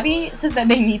So Abby says that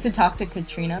they need to talk to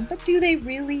Katrina, but do they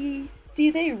really?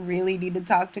 Do they really need to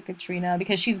talk to Katrina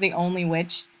because she's the only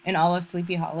witch in all of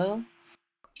Sleepy Hollow?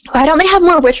 Why don't they have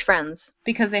more witch friends?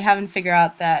 Because they haven't figured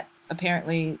out that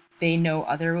apparently they know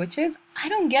other witches. I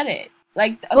don't get it.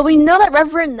 Like, Well, we know that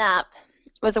Reverend Knapp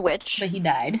was a witch. but he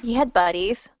died. He had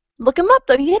buddies. Look him up,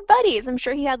 though. He had buddies. I'm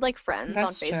sure he had, like, friends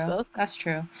That's on true. Facebook. That's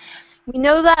true. We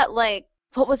know that, like,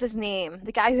 what was his name?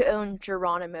 The guy who owned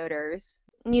Girona Motors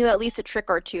knew at least a trick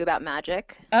or two about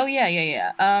magic. Oh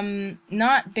yeah.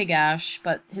 Not Big Ash,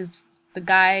 but the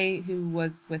guy who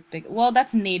was with Big. Well,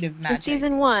 that's native magic. In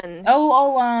season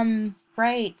 1.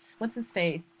 Right. What's his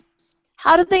face?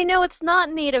 How did they know it's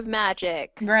not native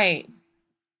magic? Right.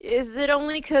 Is it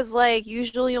only because, like,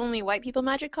 usually only white people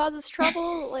magic causes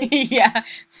trouble? Like, Yeah.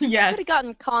 could Yes. have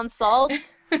gotten consult.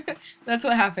 That's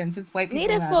what happens. It's white people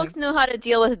Native magic. folks know how to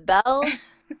deal with Belle.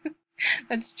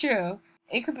 That's true.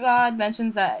 Ichabod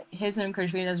mentions that his and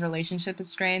Katrina's relationship is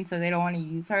strained, so they don't want to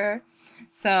use her.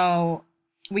 So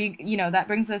that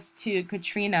brings us to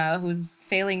Katrina, who's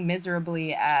failing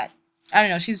miserably at, I don't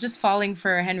know, she's just falling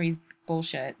for Henry's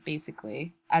bullshit,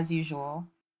 basically, as usual.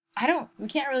 We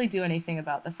can't really do anything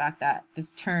about the fact that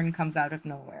this turn comes out of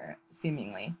nowhere,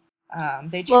 seemingly.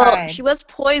 They tried. Well, she was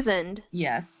poisoned.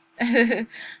 Yes.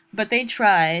 But they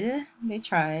tried.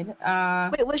 Wait,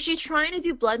 was she trying to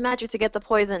do blood magic to get the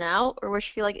poison out, or was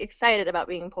she, like, excited about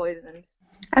being poisoned?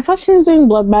 I thought she was doing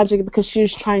blood magic because she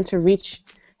was trying to reach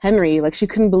Henry. Like, she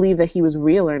couldn't believe that he was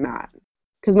real or not.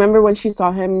 Because remember when she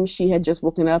saw him, she had just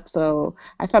woken up, so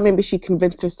I thought maybe she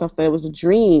convinced herself that it was a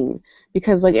dream.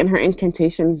 Because, like, in her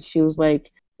incantation, she was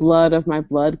like, blood of my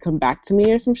blood, come back to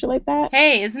me, or some shit like that.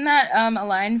 Hey, isn't that a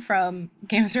line from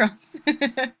Game of Thrones?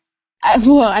 I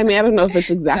don't know if it's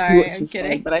exactly Sorry, what I'm she's kidding.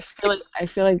 saying, but I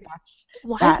feel like that's...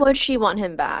 Why That- would she want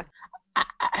him back?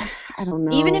 I don't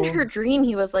know. Even in her dream,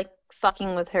 he was, like,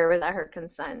 fucking with her without her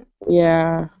consent.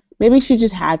 Yeah. Maybe she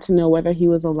just had to know whether he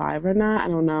was alive or not. I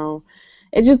don't know.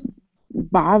 It just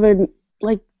bothered,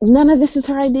 like, none of this is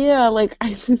her idea. Like,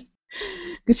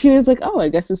 because she was like, oh, I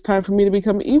guess it's time for me to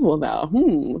become evil now.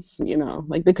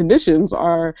 Like, the conditions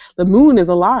are, the moon is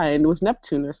aligned with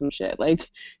Neptune or some shit. Like,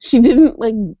 she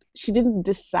didn't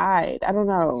decide. I don't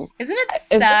know. Isn't it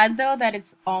sad though that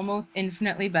it's almost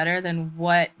infinitely better than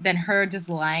her just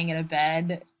lying in a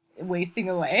bed wasting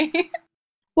away?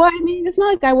 Well, I mean, it's not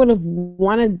like I would have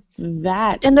wanted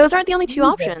that. And those aren't the only two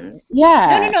either. options.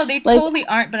 Yeah. No, they Like- totally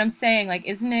aren't, but I'm saying, like,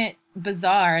 isn't it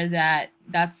bizarre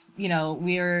that's,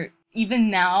 we're,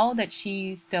 even now that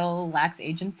she still lacks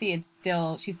agency,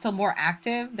 she's still more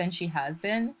active than she has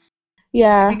been.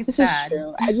 Yeah, I think it's this sad. is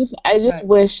true. I just But-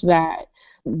 wish that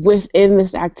within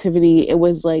this activity, it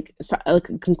was like a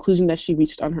conclusion that she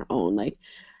reached on her own. Like,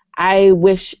 I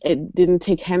wish it didn't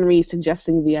take Henry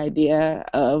suggesting the idea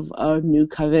of a new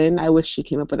coven. I wish she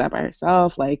came up with that by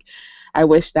herself. Like, I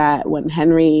wish that when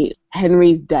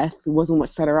Henry's death wasn't what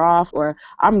set her off, or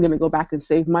I'm gonna go back and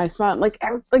save my son. Like,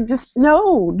 I was like, just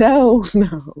no,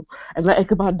 and let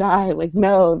Ichabod die. Like,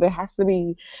 no,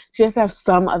 she has to have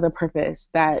some other purpose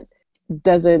that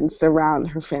doesn't surround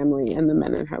her family and the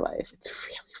men in her life. It's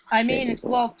really I mean, frustrating to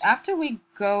well, watch. after we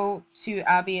go to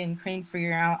Abby and Crane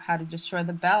figuring out how to destroy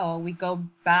the bell, we go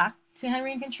back to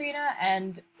Henry and Katrina,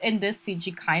 and in this scene,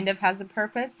 she kind of has a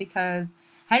purpose because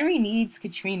Henry needs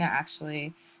Katrina,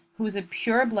 actually, who's a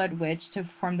pure blood witch, to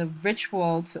perform the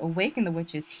ritual to awaken the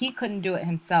witches. He couldn't do it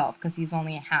himself because he's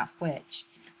only a half witch.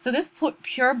 So this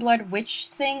pure blood witch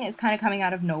thing is kind of coming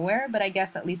out of nowhere, but I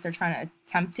guess at least they're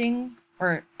attempting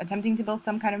to build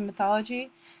some kind of mythology.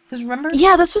 Because remember?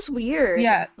 Yeah, this was weird.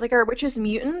 Yeah. Like, are witches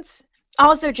mutants?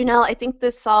 Also, Janelle, I think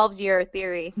this solves your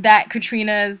theory. That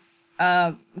Katrina's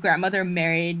grandmother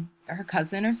married her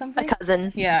cousin or A something?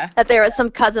 cousin. Yeah. That there was some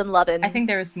cousin lovin'. I think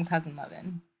there was some cousin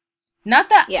loving. Not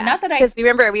that Yeah, not that I because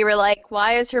remember we were like,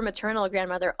 why is her maternal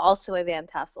grandmother also a Van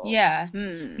Tassel? yeah.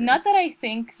 Not Not that I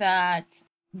think that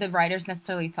the writers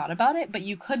necessarily thought about it, but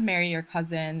you could marry your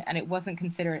cousin and it wasn't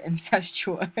considered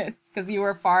incestuous because you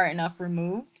were far enough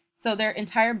removed. So their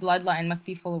entire bloodline must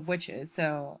be full of witches.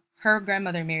 So her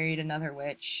grandmother married another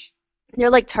witch. They're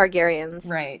like Targaryens.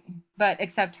 Right. But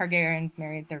except Targaryens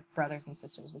married their brothers and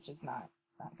sisters, which is not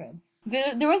good.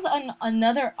 There was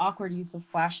another awkward use of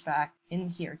flashback in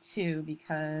here too,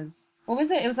 because what was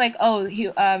it? It was like, oh,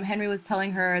 Henry was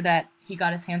telling her that he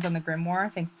got his hands on the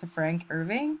grimoire thanks to Frank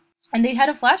Irving, and they had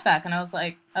a flashback, and I was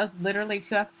like, that was literally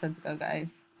 2 episodes ago,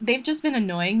 guys. They've just been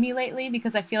annoying me lately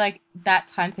because I feel like that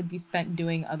time could be spent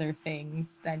doing other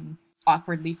things than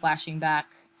awkwardly flashing back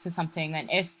to something. And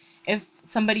if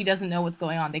somebody doesn't know what's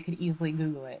going on, they could easily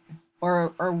Google it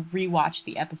or rewatch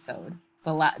the episode.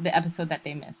 The episode that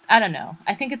they missed. I don't know.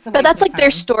 I think it's a waste But that's of like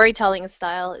their time. storytelling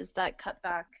style, is that cut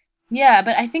back. Yeah,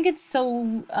 but I think it's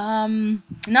so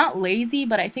not lazy,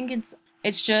 but I think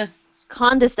it's just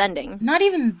Condescending. not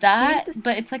even that, this-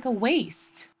 but it's like a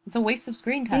waste. It's a waste of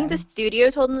screen I time. think the studio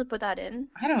told them to put that in.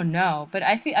 I don't know, but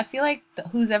I feel like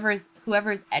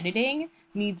whoever's editing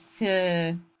needs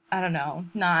to, I don't know,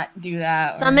 not do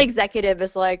that. Some or- executive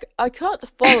is like, I can't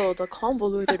follow the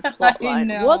convoluted plotline.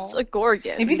 know. What's a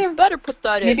Gorgon? Maybe You they're- better put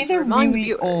that in. Maybe to they're remind really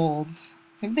viewers." old.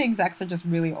 Maybe the execs are just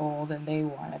really old and they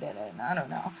wanted it in. I don't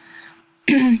know.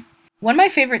 One of my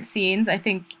favorite scenes, I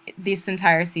think, this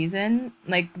entire season,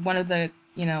 like one of the,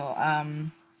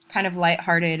 kind of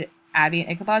lighthearted Abby and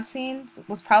Ichabod scenes,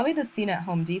 was probably the scene at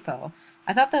Home Depot.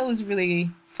 I thought that was really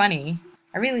funny.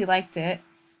 I really liked it.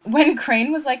 When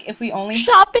Crane was like, if we only...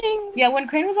 Shopping! Yeah, when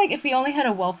Crane was like, if we only had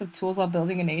a wealth of tools while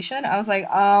building a nation, I was like,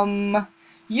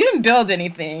 you didn't build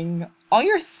anything. All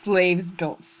your slaves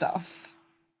built stuff.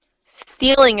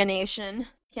 Stealing a nation.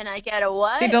 Can I get a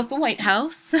what? They built the White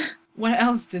House. What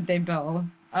else did they build?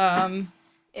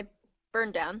 It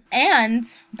burned down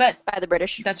But by the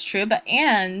British. that's true. But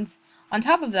on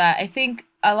top of that, I think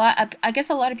I guess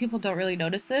a lot of people don't really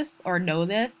notice this or know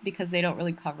this because they don't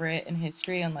really cover it in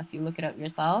history unless you look it up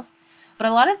yourself. But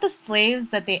a lot of the slaves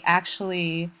that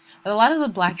a lot of the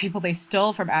black people they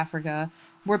stole from Africa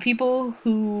were people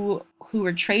who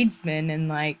were tradesmen and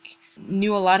like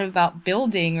knew a lot about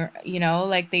building, or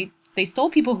like they stole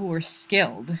people who were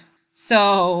skilled.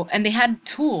 So, and they had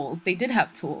tools. They did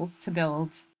have tools to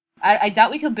build. I doubt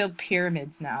we could build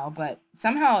pyramids now, but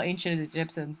somehow ancient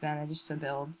Egyptians managed to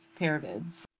build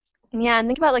pyramids. Yeah, and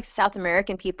think about like South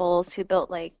American peoples who built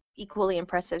like equally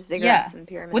impressive ziggurats and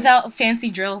pyramids. Without fancy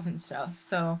drills and stuff.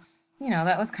 So,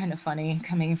 that was kind of funny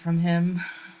coming from him.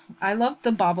 I loved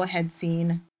the bobblehead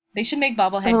scene. They should make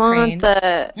bobblehead the one cranes. with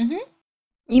the... Mhm.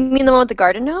 You mean the one with the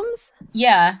garden gnomes?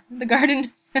 Yeah, the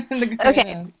garden. The garden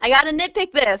Okay, gnomes. I gotta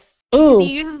nitpick this. Because Ooh,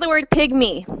 he uses the word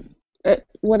pygmy.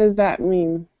 what does that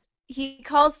mean? He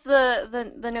calls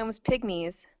the gnomes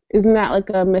pygmies. Isn't that like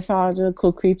a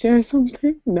mythological creature or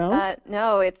something? No?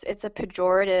 No, it's a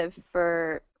pejorative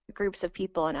for groups of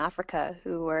people in Africa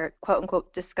who were quote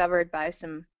unquote discovered by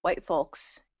some white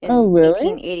folks in Oh, really?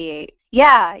 1888.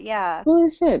 Yeah.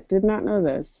 Holy shit, did not know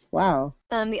this. Wow.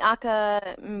 The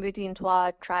Aka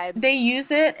Mbutintwa tribes. They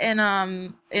use it in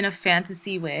a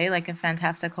fantasy way, like a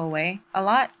fantastical way, a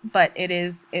lot. But it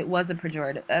was a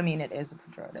pejorative. I mean, it is a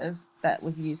pejorative that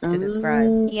was used to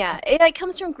describe. Yeah, it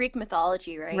comes from Greek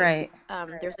mythology, right? Right.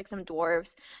 There's like some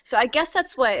dwarves. So I guess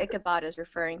that's what Ichabod is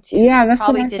referring to. Yeah, that's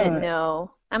Probably what I didn't thought.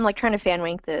 know. I'm like trying to fan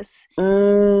wink this.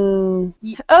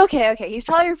 Okay. Okay. He's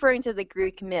probably referring to the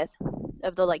Greek myth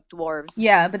of the like dwarves.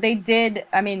 Yeah, but they did.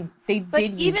 I mean, they But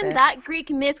did use even it. that Greek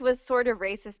myth was sort of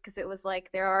racist because it was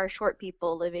like there are short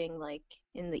people living like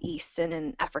in the East and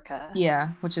in Africa. Yeah,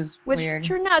 which is Which weird.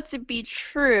 turned out to be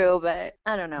true, but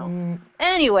I don't know. Mm,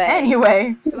 Anyway.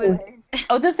 Anyway. It was-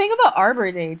 Oh, the thing about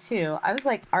Arbor Day too. I was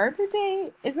like, Arbor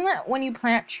Day, isn't that when you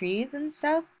plant trees and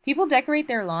stuff? People decorate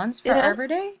their lawns for Yeah. Arbor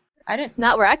Day? I didn't.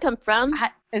 Not where I come from.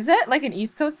 Is that like an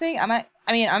East Coast thing? I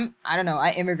don't know.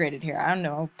 I immigrated here. I don't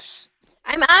know. Psh.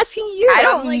 I'm asking you. I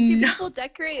don't I'm like, do know. people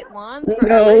decorate lawns for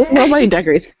No, Arbor Day? nobody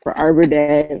decorates for Arbor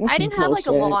Day. I That's didn't have like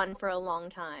a bullshit. lawn for a long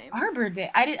time. Arbor Day.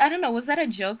 I don't know. Was that a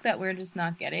joke that we're just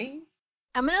not getting?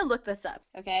 I'm gonna look this up,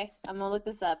 okay? I'm gonna look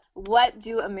this up. What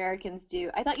do Americans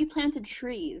do? I thought you planted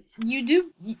trees. You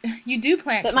do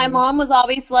plant But my trees. mom was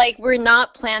always like, we're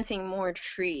not planting more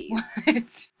trees.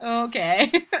 What?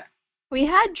 Okay. We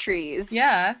had trees.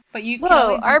 Yeah, but you can Whoa,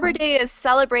 always do Arbor something- Day is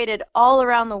celebrated all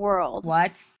around the world.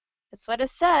 What? That's what it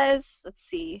says. Let's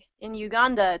see. In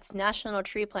Uganda, it's National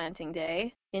Tree Planting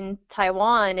Day. In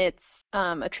Taiwan, it's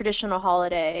a traditional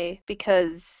holiday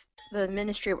because the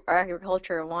Ministry of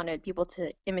Agriculture wanted people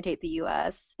to imitate the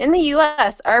U.S. In the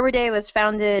U.S., Arbor Day was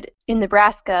founded in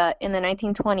Nebraska in the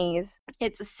 1920s.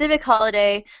 It's a civic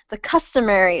holiday. The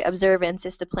customary observance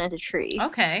is to plant a tree.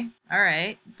 Okay, all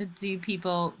right. But do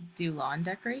people do lawn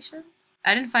decorations?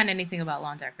 I didn't find anything about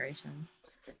lawn decorations.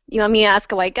 You want me to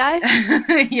ask a white guy?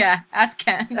 Yeah, ask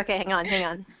Ken. Okay, hang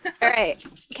on. All right,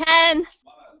 Ken,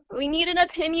 we need an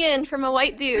opinion from a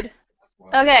white dude.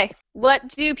 Okay, what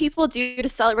do people do to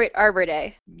celebrate Arbor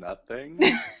Day? Nothing.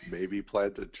 Maybe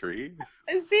plant a tree.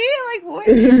 See, like what?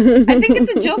 I think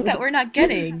it's a joke that we're not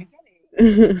getting.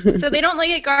 So they don't like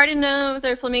get garden gnomes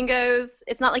or flamingos.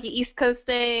 It's not like an East Coast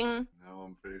thing. No,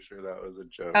 I'm pretty sure that was a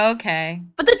joke. Okay.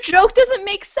 But the joke doesn't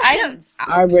make sense. I don't.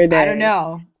 Arbor Day. I don't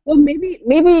know. Well, maybe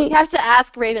You have to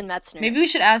ask Raven Metzner. Maybe we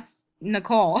should ask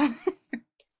Nicole.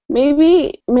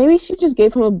 Maybe she just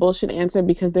gave him a bullshit answer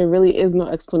because there really is no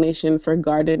explanation for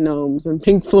garden gnomes and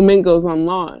pink flamingos on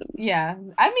lawns. Yeah.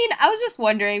 I mean, I was just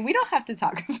wondering. We don't have to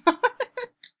talk about it.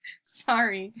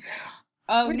 Sorry.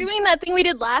 We're doing that thing we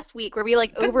did last week where we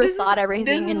like but overthought everything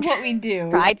This is and what we do.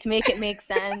 tried to make it make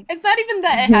sense. It's not even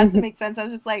that it has to make sense. I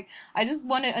was just like, I just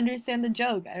want to understand the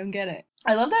joke. I don't get it.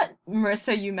 I love that,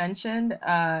 Marissa, you mentioned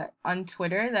on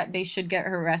Twitter that they should get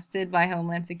arrested by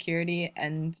Homeland Security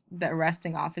and the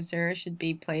arresting officer should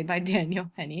be played by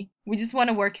Daniel Henney. We just want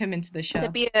to work him into the show.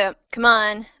 Come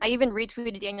on. I even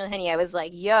retweeted Daniel Henney. I was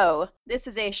like, yo, this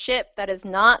is a ship that is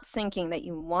not sinking that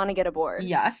you want to get aboard.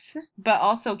 Yes, but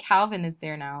also Calvin is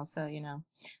there now, so, you know.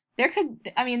 There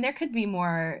could be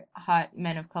more hot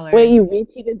men of color. Wait, you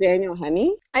retweeted Daniel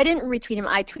Henney? I didn't retweet him.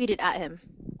 I tweeted at him.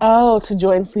 Oh, to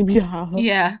join Sleepy Hollow.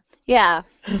 Yeah. Yeah,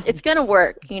 it's gonna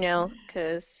work,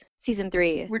 because season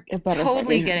 3. We're It better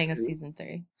totally fucking getting a happen. season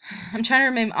 3. I'm trying to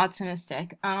remain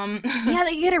optimistic. Yeah,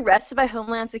 they get arrested by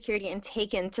Homeland Security and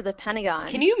taken to the Pentagon.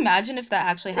 Can you imagine if that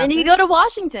actually Then happens? you go to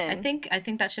Washington. I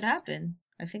think that should happen.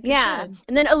 I think Yeah, it should.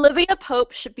 and then Olivia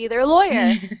Pope should be their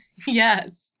lawyer.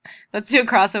 Yes. Let's do a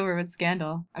crossover with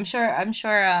Scandal. I'm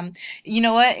sure, you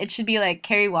know what? It should be like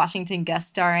Kerry Washington guest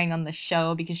starring on the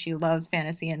show because she loves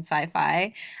fantasy and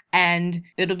sci-fi. And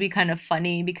it'll be kind of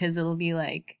funny because it'll be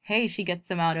like, hey, she gets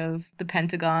them out of the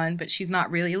Pentagon, but she's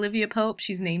not really Olivia Pope.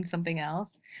 She's named something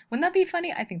else. Wouldn't that be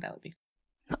funny? I think that would be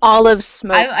Olive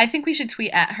Smoke. I think we should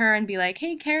tweet at her and be like,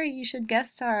 hey, Carrie, you should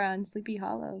guest star on Sleepy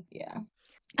Hollow. Yeah.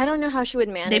 I don't know how she would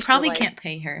manage They probably the, can't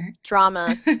pay her.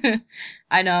 drama.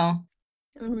 I know.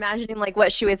 I'm imagining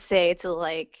what she would say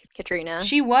to Katrina.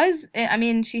 She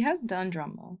has done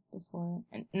drama before.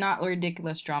 And not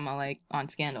ridiculous drama like on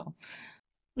Scandal.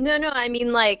 No, I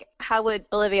mean how would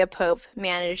Olivia Pope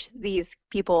manage these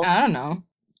people? I don't know.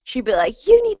 She'd be like,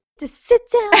 you need to sit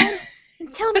down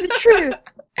and tell me the truth.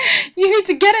 You need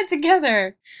to get it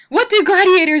together. What do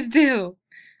gladiators do?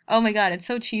 Oh my god, it's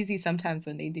so cheesy sometimes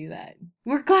when they do that.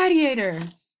 We're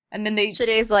gladiators. And then they...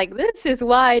 Shade's like, this is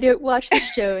why I don't watch the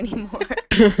show anymore.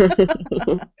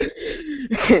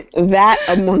 That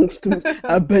amongst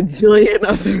a bajillion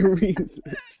other reasons.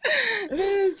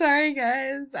 Sorry,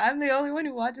 guys. I'm the only one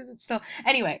who watches it still.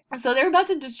 Anyway, so they're about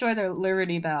to destroy their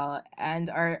Liberty Bell and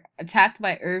are attacked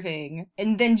by Irving.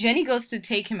 And then Jenny goes to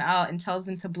take him out and tells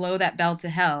him to blow that bell to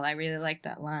hell. I really like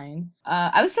that line.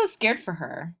 I was so scared for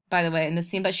her, by the way, in the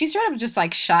scene. But she straight up just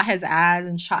shot his ass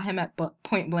and shot him at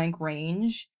point blank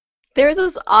range. There was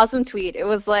this awesome tweet. It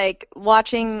was like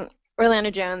watching Orlando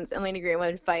Jones and Lady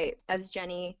Greenwood fight as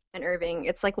Jenny and Irving.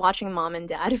 It's like watching mom and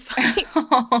dad fight.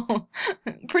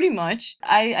 Pretty much.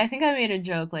 I think I made a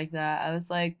joke like that. I was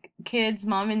like, kids,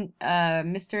 mom and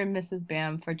Mr. and Mrs.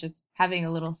 Bam for just having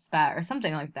a little spat or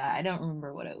something like that. I don't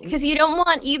remember what it was. Because you don't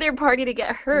want either party to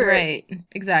get hurt. Right.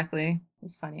 Exactly.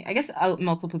 It's funny. I guess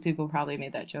multiple people probably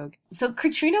made that joke. So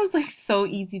Katrina was so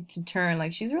easy to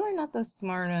turn. She's really not the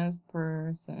smartest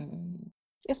person.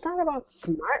 It's not about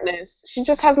smartness. She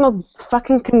just has no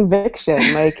fucking conviction.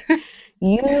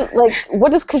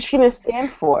 What does Katrina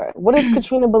stand for? What does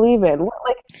Katrina believe in?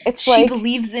 She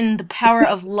believes in the power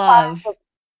of love.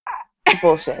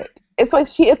 Bullshit. It's like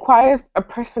she acquires a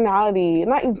personality,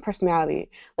 not even personality.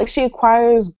 She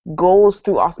acquires goals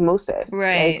through osmosis.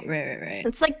 Right.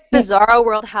 It's like Bizarro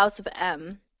World House of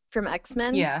M from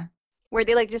X-Men. Yeah. Where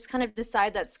they just kind of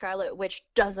decide that Scarlet Witch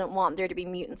doesn't want there to be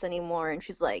mutants anymore, and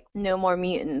she's like, no more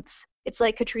mutants. It's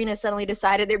like Katrina suddenly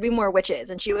decided there'd be more witches,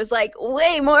 and she was like,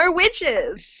 way more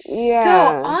witches! Yeah.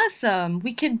 So awesome.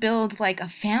 We could build a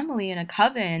family and a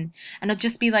coven, and it'll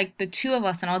just be the two of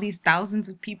us and all these thousands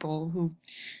of people who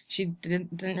she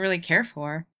didn't really care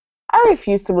for. I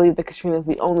refuse to believe that Katrina's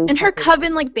the only. And her fucking-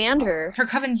 coven like banned her. Her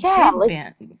coven Yeah, did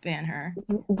like- ban her.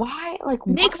 Why? Like,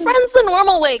 Make why- friends the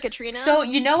normal way, Katrina. So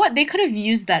you know what? They could have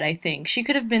used that. I think she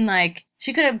could have been like,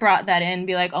 she could have brought that in,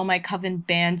 be like, "Oh, my coven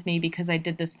banned me because I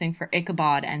did this thing for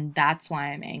Ichabod, and that's why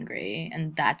I'm angry,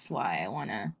 and that's why I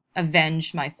wanna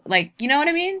avenge myself." Like, you know what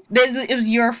I mean? It was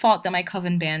your fault that my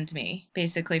coven banned me,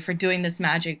 basically, for doing this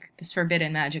magic, this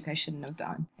forbidden magic I shouldn't have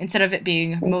done. Instead of it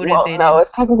being motivated. Well,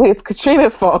 no, it's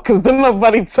Katrina's fault because didn't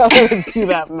nobody tell her to do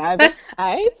that magic.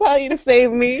 I ain't tell you to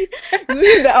save me. You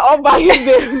did that all by your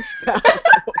damn self.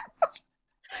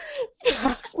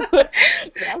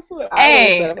 That's what I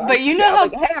Hey, would've said. but you I know was how-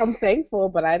 like, hey, I'm thankful,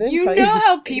 but I didn't You tell know you.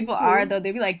 how people are, though.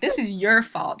 They'd be like, "This is your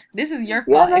fault. This is your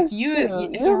Yeah, fault." that's if you, true. if You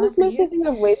it know, weren't this for makes me you- think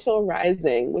of Rachel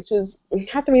Rising, which is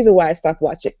half the reason why I stopped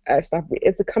watching.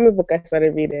 It's a comic book I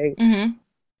started reading.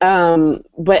 Mhm.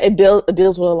 But it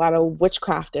deals with a lot of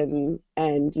witchcraft and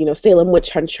Salem witch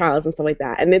hunt trials and stuff like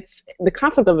that. And it's the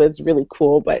concept of it is really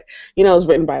cool, but it's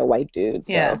written by a white dude,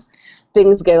 so Yeah.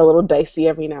 things get a little dicey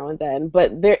every now and then.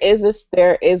 But there is this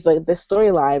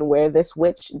storyline where this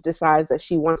witch decides that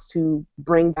she wants to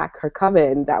bring back her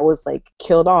coven that was like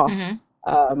killed off.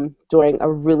 Mhm. During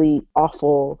a really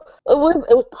awful. It was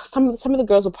some of the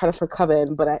girls were part of her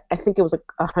coven, but I think it was like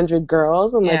 100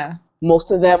 girls, and like Yeah.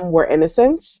 most of them were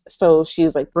innocents. So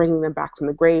she's like bringing them back from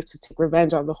the grave to take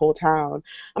revenge on the whole town.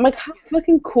 I'm like, how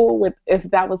fucking cool would if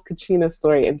that was Katrina's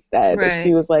story instead? If she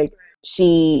Right. was like,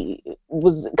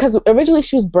 because originally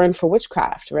she was burned for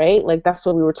witchcraft, right? Like that's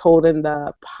what we were told in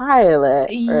the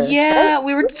pilot. Yeah, right?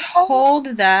 we were told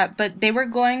that, but they were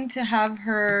going to have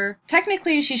her.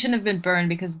 Technically, she shouldn't have been burned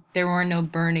because there were no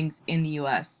burnings in the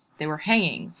U.S. They were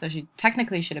hangings, so she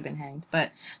technically should have been hanged. But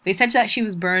they said that she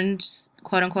was burned,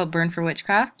 quote unquote, burned for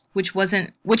witchcraft, which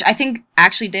I think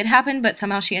actually did happen, but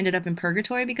somehow she ended up in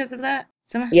purgatory because of that.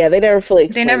 Yeah, they never fully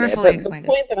explained never it. fully But explained the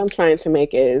point that I'm trying to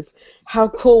make is how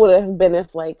cool would it have been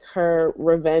if like her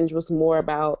revenge was more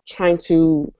about trying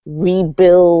to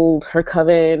rebuild her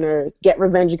coven or get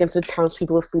revenge against the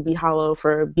townspeople of Sleepy Hollow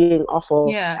for being awful.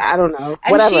 Yeah. I don't know.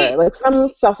 And Whatever. Like some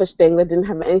selfish thing that didn't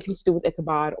have anything to do with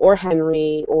Ichabod or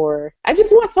Henry, or I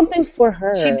just want something for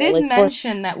her. She did like,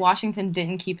 mention that Washington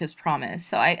didn't keep his promise,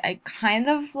 so I kind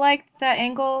of liked that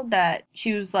angle that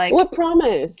she was like, what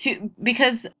promise?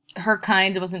 because her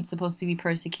kind wasn't supposed to be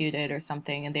persecuted or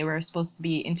something, and they were supposed to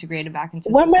be integrated back into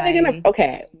When society. are they gonna?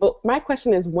 Okay, but my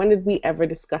question is, when did we ever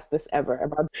discuss this ever?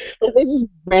 About like they just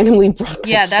randomly brought that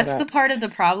Yeah, shit that's up. the part of the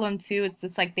problem too. It's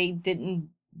just like they didn't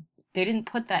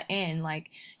put that in. Like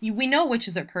we know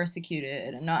witches are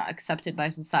persecuted and not accepted by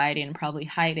society and probably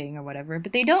hiding or whatever,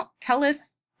 but they don't tell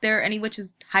us there are any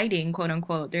witches hiding, quote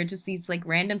unquote. They're just these like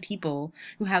random people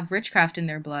who have witchcraft in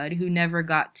their blood who never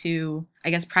got to,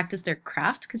 I guess, practice their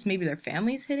craft because maybe their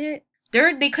families hid it.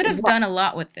 They could have done a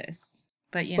lot with this,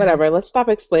 but you know. Whatever. Let's stop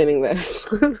explaining this.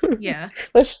 Yeah.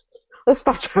 Let's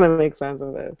stop trying to make sense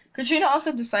of this. Katrina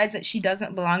also decides that she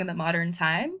doesn't belong in the modern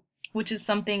time, which is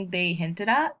something they hinted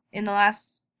at in the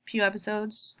last few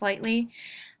episodes slightly,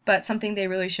 but something they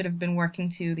really should have been working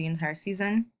to the entire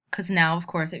season. Because now, of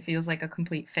course, it feels like a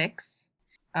complete fix.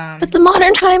 But the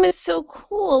modern time is so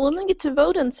cool. Women get to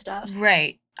vote and stuff.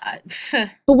 Right.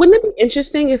 But wouldn't it be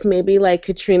interesting if maybe like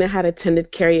Katrina had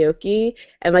attended karaoke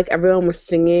and like everyone was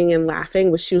singing and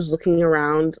laughing, but she was looking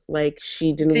around like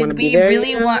she didn't want to Did be we there?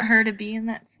 really you know? want her to be in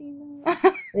that scene?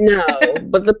 No,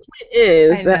 but the point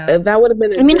is I know. that would have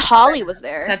been. I mean, Holly was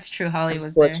there. That's true. Holly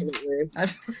was there. Unfortunately,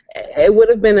 it would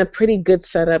have been a pretty good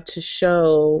setup to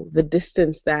show the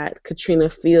distance that Katrina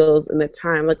feels in the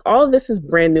time. Like all of this is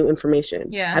brand new information.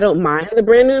 Yeah. I don't mind the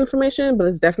brand new information, but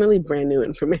it's definitely brand new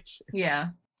information. Yeah.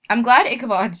 I'm glad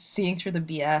Ichabod's seeing through the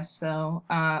BS, though,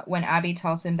 when Abby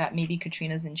tells him that maybe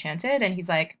Katrina's enchanted, and he's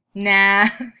like, nah.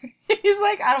 He's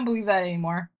like, I don't believe that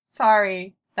anymore.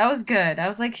 Sorry. That was good. I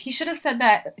was like, he should have said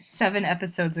that 7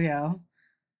 episodes ago.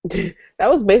 That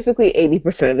was basically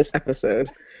 80% of this episode.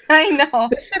 I know.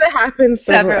 This should have happened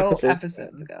Several several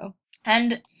episodes ago.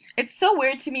 And it's so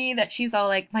weird to me that she's all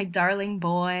like, my darling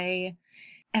boy.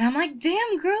 And I'm like,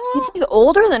 damn, girl. He's like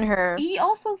older than her. He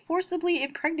also forcibly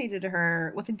impregnated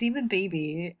her with a demon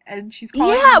baby. And she's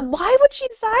calling Yeah, him, why would she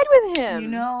side with him? you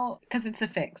know, because it's a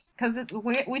fix. Because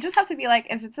we just have to be like,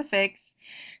 as it's a fix.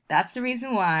 That's the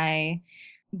reason why.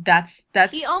 That's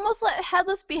He almost let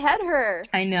Headless behead her.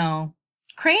 I know.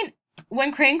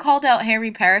 When Crane called out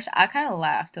Harry Parrish, I kind of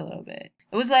laughed a little bit.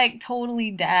 It was like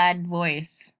totally dad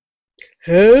voice.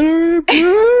 Harry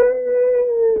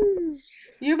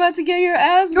You're about to get your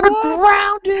ass You're whooped.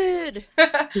 grounded.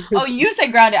 Oh, you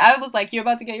said grounded. I was like, you're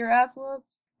about to get your ass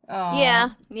whooped. Aw. Yeah.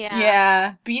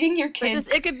 Yeah, beating your But kids.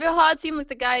 it could be hard. Seem like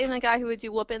the guy who would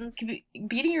do whoopings.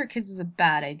 Beating your kids is a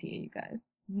bad idea, you guys.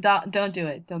 Don't do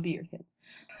it. Don't beat your kids.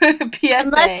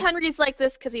 Unless PSA. Henry's like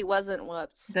this because he wasn't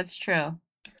whooped. That's true.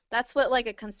 That's what like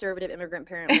a conservative immigrant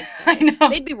parent would say. I know.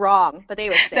 They'd be wrong, but they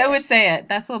would say They it. would say it.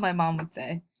 That's what my mom would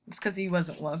say. It's because he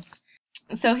wasn't whooped.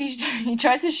 So he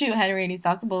tries to shoot Henry and he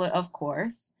stops the bullet, of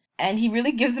course. And he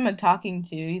really gives him a talking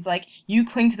to. He's like, "You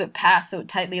cling to the past so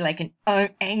tightly like an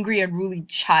angry, unruly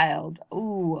child."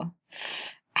 Ooh.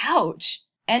 Ouch.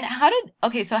 And how did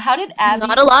Abby...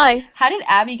 Not a lie. How did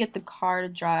Abby get the car to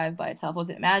drive by itself? Was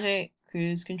it magic?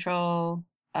 Cruise control?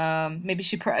 Maybe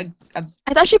she put a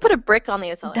I thought she put a brick on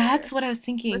the accelerator. That's what I was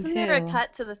thinking Wasn't too. there a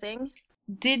cut to the thing?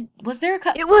 Was there a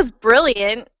cut? It was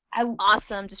brilliant. I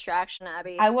Awesome distraction,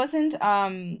 Abby. wasn't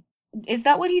is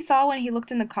that what he saw when he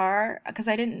looked in the car? Because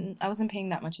I wasn't paying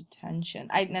that much attention.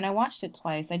 I watched it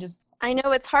twice. I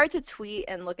know it's hard to tweet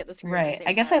and look at the screen. At the Right. same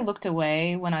I guess I time. looked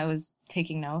away when I was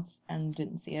taking notes and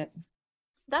didn't see it.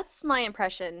 That's my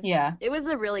impression. Yeah. It was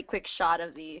a really quick shot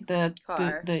of the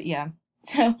car. Yeah.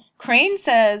 So Crane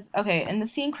says, okay, in the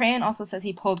scene, Crane also says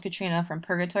he pulled Katrina from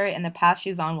purgatory and the path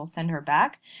she's on will send her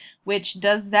back, which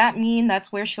does that mean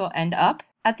that's where she'll end up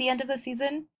at the end of the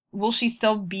season? Will she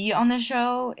still be on the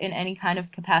show in any kind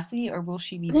of capacity or will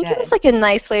she be I think dead? it was like a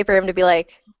nice way for him to be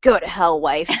like, "Go to hell,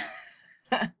 wife."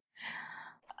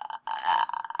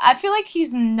 I feel like he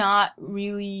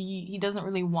doesn't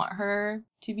really want her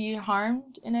to be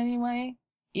harmed in any way,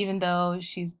 even though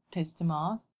she's pissed him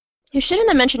off. You shouldn't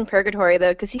have mentioned purgatory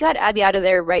though, because he got Abby out of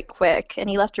there right quick, and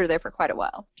he left her there for quite a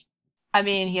while. I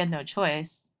mean, he had no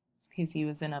choice because he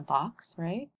was in a box,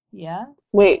 right? Yeah.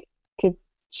 Wait,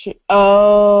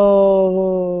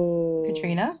 oh.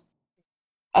 Katrina?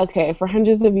 Okay, for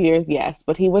hundreds of years, yes,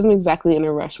 but he wasn't exactly in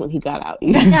a rush when he got out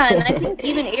either. Yeah, and I think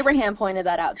even Abraham pointed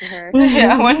that out to her.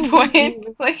 Yeah, at one point,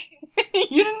 like,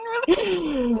 you didn't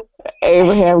really...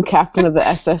 Abraham, captain of the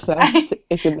SSS.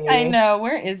 I know.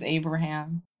 Where is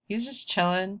Abraham? He's just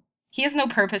chilling. He has no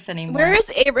purpose anymore. Where is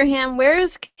Abraham? Where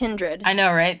is Kindred? I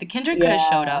know, right? The Kindred could have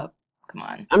showed Yeah. up. Come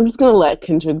on. I'm just gonna let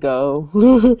Kindred go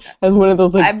as one of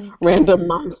those like random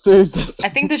monsters. I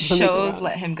think the running shows around.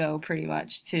 let him go pretty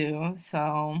much too.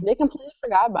 So They completely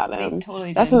forgot about they him.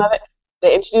 totally That's did. another.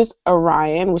 They introduced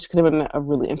Orion, which could have been a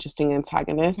really interesting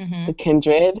antagonist. Mhm. The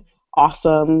Kindred,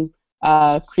 awesome,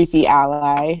 creepy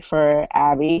ally for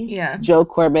Abby. Yeah. Joe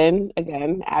Corbin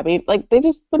again, Abby. Like they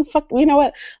just been You know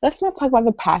what? Let's not talk about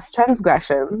the past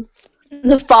transgressions.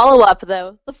 The follow-up,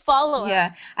 though. The follow-up.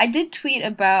 Yeah, I did tweet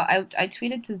about. I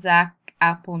tweeted to Zach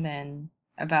Appleman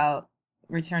about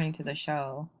returning to the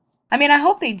show. I mean, I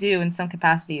hope they do in some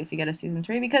capacity if we get a season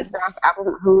 3 because Zach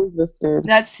Appleman, who is this dude?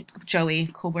 that's Joey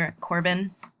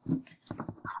Corbin.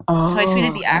 Oh, So I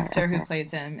tweeted the okay, actor who okay.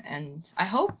 plays him, and I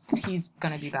hope he's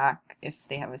gonna be back if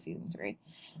they have a season 3.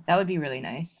 That would be really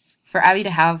nice for Abby to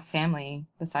have family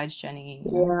besides Jenny.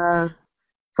 Yeah.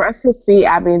 For us to see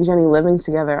Abby and Jenny living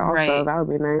together also, Right, that would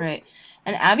be nice. Right.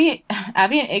 And Abby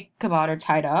and Ichabod are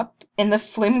tied up in the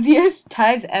flimsiest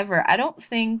ties ever. I don't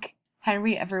think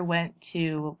Henry ever went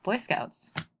to Boy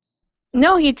Scouts.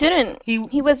 No, he didn't. He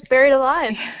He was buried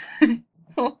alive.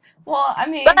 well, I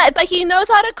mean, But he knows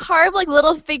how to carve like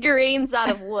little figurines out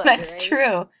of wood. that's right?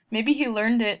 true. Maybe he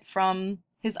learned it from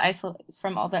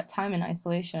from all that time in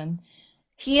isolation.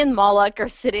 He and Moloch are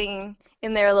sitting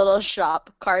in their little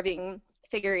shop carving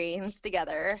figurines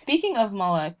together. Speaking of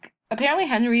Moloch, apparently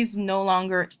Henry's no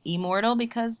longer immortal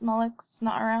because Moloch's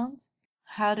not around.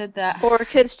 How did that? Or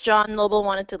because John Noble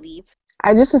wanted to leave.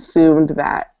 I just assumed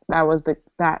that was the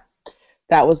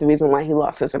reason why he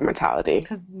lost his immortality.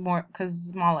 Because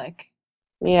Moloch.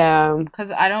 Yeah.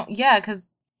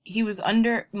 Because he was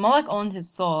Moloch owned his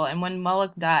soul, and when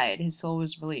Moloch died, his soul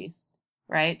was released,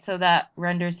 right? So that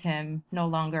renders him no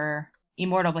longer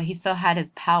immortal, but he still had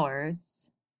his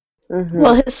powers. Mhm.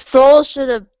 Well, his soul should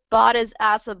have bought his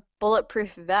ass a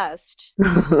bulletproof vest.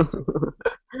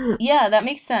 Yeah, that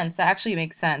makes sense. That actually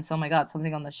makes sense. Oh my God,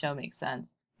 something on the show makes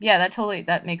sense. Yeah,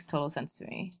 that makes total sense to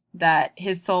me. That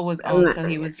his soul was owned, so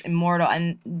he was immortal,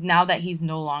 and now that he's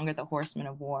no longer the Horseman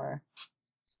of War.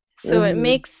 So it Mhm.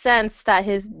 makes sense that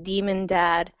his demon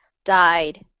dad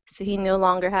died, so he no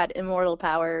longer had immortal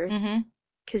powers Mm-hmm.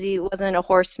 because he wasn't a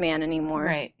horseman anymore.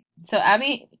 Right. So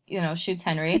Abby, shoots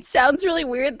Henry. It sounds really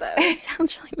weird, though. It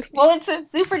sounds really weird. Well, it's a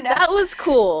supernatural. That was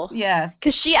cool. Yes.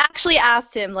 Because she actually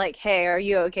asked him, like, hey, are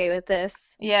you okay with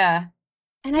this? Yeah.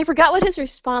 And I forgot what his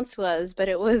response was, but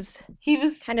it was He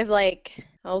was kind of like,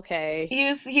 okay. He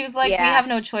was like, we Yeah. have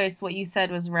no choice. What you said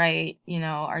was right.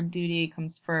 Our duty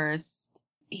comes first.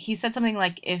 He said something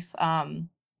like, if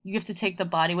you have to take the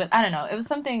body with, I don't know, it was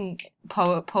something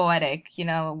poetic, you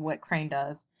know, what Crane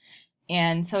does.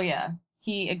 And so, yeah,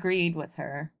 he agreed with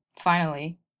her,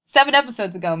 finally. 7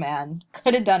 episodes ago, man.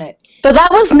 Could have done it. But that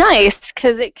was nice,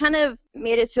 because it kind of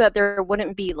made it so that there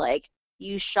wouldn't be, like,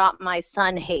 you shot my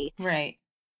son hate Right.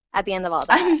 at the end of all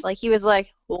that. Like, he was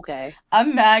like, okay.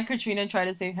 I'm mad Katrina tried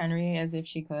to save Henry as if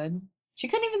she could. She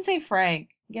couldn't even save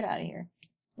Frank. Get out of here.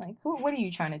 Like, what are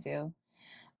you trying to do?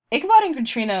 Ichabod and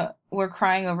Katrina were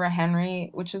crying over Henry,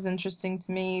 which was interesting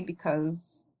to me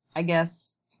because I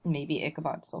guess maybe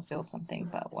Ichabod still feels something,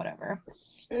 but whatever.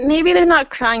 Maybe they're not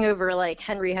crying over, like,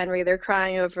 Henry. They're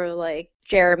crying over, like,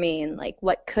 Jeremy and, like,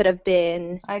 what could have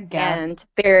been. I guess. And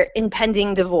their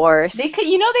impending divorce. They could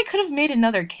have made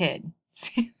another kid.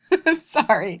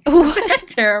 Sorry. What?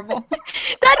 Terrible.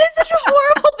 That is such a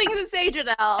horrible thing to say,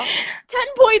 Janelle. 10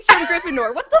 points from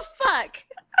Gryffindor. What the fuck?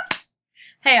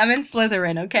 Hey, I'm in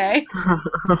Slytherin, okay? Oh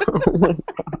my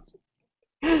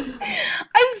I'm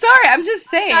sorry, I'm just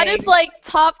saying. That is like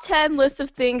top 10 list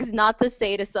of things not to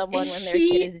say to someone when their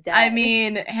kid is dead. I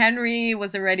mean, Henry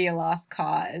was already a lost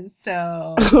cause,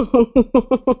 so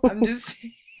God.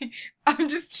 I'm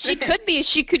just She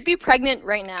could be pregnant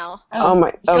right now. Oh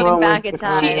my. Going oh my back in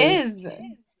God.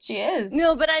 time. She is.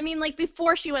 No, but I mean like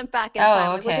before she went back in Oh, time,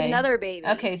 like, with okay. another baby.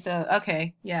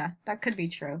 Okay, yeah, that could be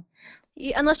true.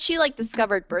 Yeah, unless she like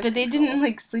discovered birth But they control. didn't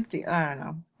like sleep together.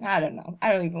 I don't know.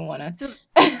 I don't even want to.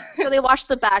 So they watched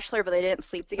The Bachelor, but they didn't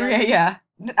sleep together. Yeah.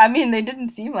 I mean, they didn't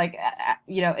seem like,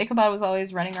 Ichabod was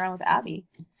always running around with Abby.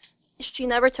 She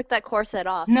never took that corset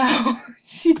off. No,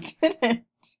 she didn't.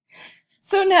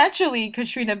 So naturally,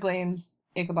 Katrina blames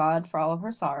Ichabod for all of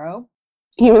her sorrow.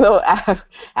 Even though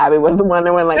Abby was the one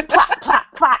that went like plop plop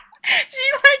plop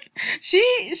She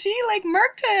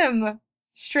murked him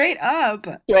straight up.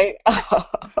 right.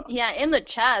 Yeah, in the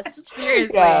chest.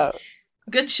 Seriously, Yeah.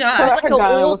 good shot. Like Her a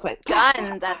gun old was like,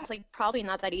 gun that's like probably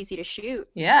not that easy to shoot.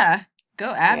 Yeah,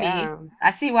 go Abby. Yeah.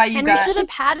 I see why you Henry got should have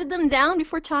patted them down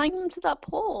before tying them to that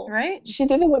pole. right. She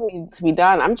did what needed to be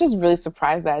done. I'm just really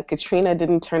surprised that Katrina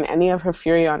didn't turn any of her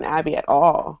fury on Abby at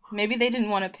all. Maybe they didn't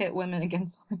want to pit women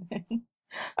against women.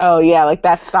 Oh yeah, like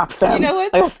that stopped them. You know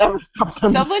what? Like, that's never stopped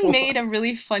them Someone before. made a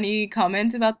really funny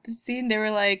comment about this scene. They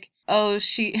were like, "Oh,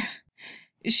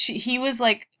 he was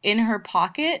like in her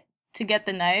pocket to get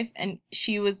the knife, and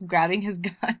she was grabbing his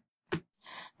gun."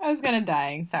 I was kind of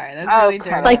dying. Sorry, that's really cut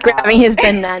dirty. it Like grabbing his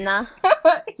banana.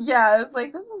 Yeah, I was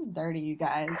like, "This is dirty, you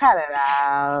guys." Cut it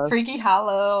out. Freaky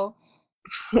Hollow.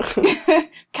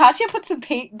 Katya put some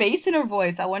bass in her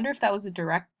voice. I wonder if that was a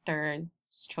director's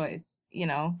choice, to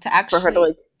For actually, her to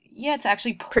like, to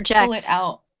actually pull Project. it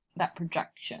out, that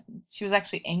projection. She was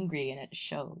actually angry and it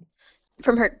showed.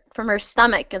 From her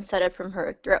stomach instead of from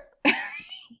her throat.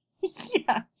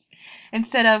 Yes.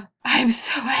 Instead of, I'm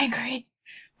so angry,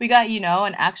 we got,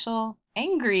 an actual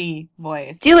angry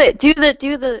voice. Do it. Do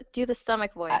the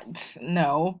stomach voice.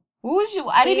 No. What was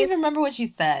I didn't Please. even remember what she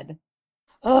said.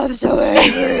 Oh, I'm so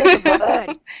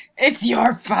angry. It's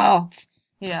your fault.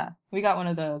 Yeah, we got one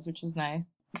of those, which was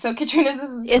nice. So Katrina's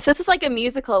is If this was like a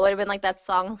musical, it would have been like that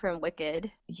song from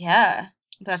Wicked. yeah,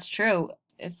 that's true.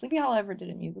 If Sleepy Hollow ever did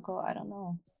a musical, I don't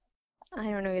know. I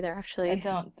don't know either, I actually.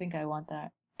 don't think I want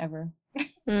that ever.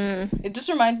 Mm. It just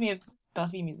reminds me of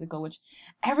Buffy musical, which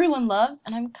everyone loves,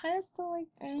 and I'm kind of still like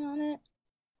on it.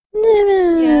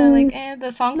 Yeah, like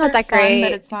the songs Not are that fun, but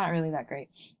great. it's not really that great.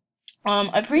 I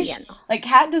appreciate Yeah, no. like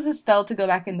Kat does a spell to go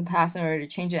back in the past in order to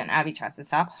change it, and Abby tries to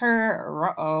stop her.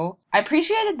 Uh-oh. I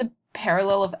appreciated the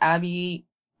parallel of Abby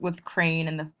with Crane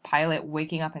and the pilot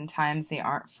waking up in times they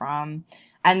aren't from,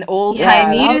 and old Yeah,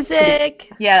 timey. that was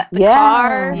music. Yeah, The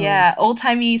car. yeah, old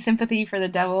timey sympathy for the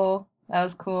devil. That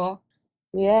was cool.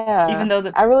 yeah. Even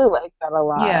though I really like that a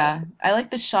lot. yeah, I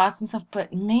like the shots and stuff,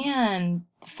 but man,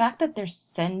 the fact that they're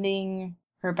sending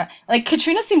her back, like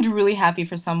Katrina seemed really happy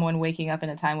for someone waking up in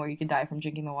a time where you could die from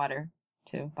drinking the water,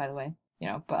 too. By the way,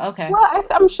 but okay. Well,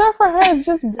 I'm sure for her,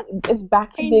 it's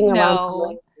back to I being around know.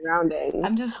 familiar surroundings.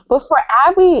 I'm just But for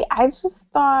Abby, I just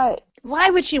thought, Why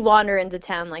would she wander into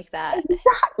town like that?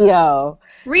 yo,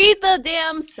 Read the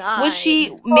damn sign. was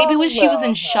she maybe she was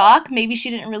in no. shock? Maybe she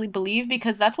didn't really believe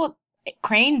because that's what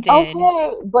Crane did.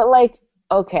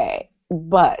 okay,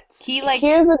 but He like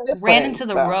here's the difference, ran into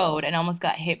the though. road and almost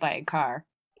got hit by a car.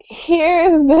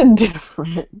 Here's the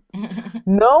difference.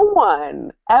 No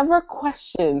one ever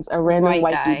questions a random White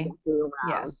white guy. dude walking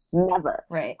around. Yes. Never.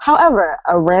 Right. However,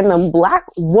 a random black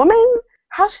woman,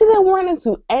 how she didn't run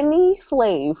into any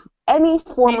slave, any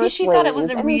former Maybe she thought it was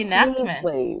a slaves, any freed reenactment.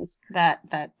 slaves. That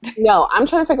No, I'm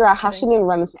trying to figure out how she Kidding. didn't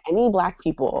run into any black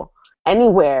people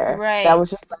anywhere that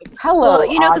was Right. just like, hello, Well,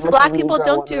 you know, because August black and people Negro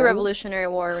don't do women. Revolutionary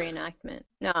War reenactment.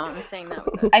 No, I'm saying that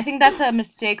with I think that's a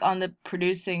mistake on the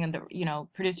producing and the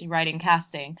producing, writing,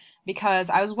 casting, because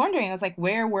I was wondering, I was like,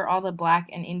 where were all the black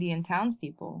and Indian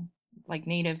townspeople, like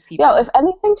native Yo, if people?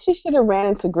 anything, she should have ran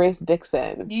into Grace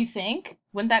Dixon. Do you think?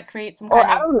 Wouldn't that create some Or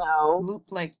kind I of don't know.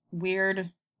 loop, like weird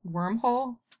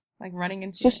wormhole, like running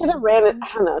into She your should have ran it. ancestors?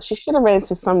 I don't know. She should have ran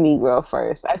into some Negro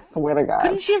first. I swear to God,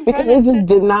 Couldn't she have because run it just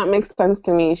into? did not make sense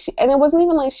to me. And it wasn't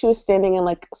even like she was standing in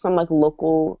like some like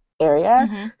local area.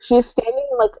 Hmm. She was standing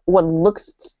in like what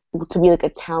looks to be like a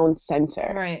town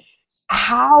center. Right.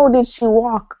 How did she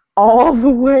walk all the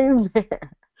way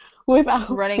there without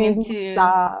Running being into.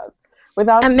 stopped?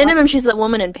 Without At stopping? minimum, she's a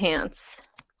woman in pants.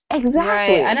 Right.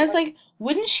 Exactly. And I was like,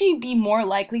 wouldn't she be more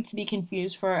likely to be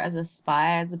confused for as a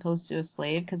spy as opposed to a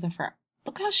slave because of her?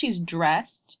 Look how she's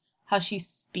dressed, how she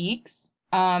speaks.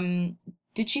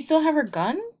 Did she still have her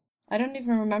gun? I don't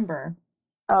even remember.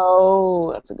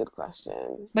 Oh, that's a good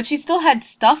question. But she still had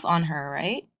stuff on her,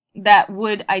 right? That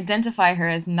would identify her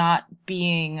as not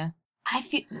being, I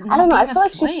feel, I don't not know. I being a feel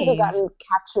like she should have slave. gotten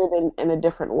captured in a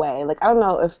different way. Like, I don't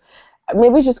know if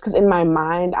maybe it's just because in my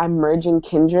mind I'm merging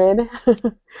kindred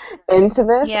into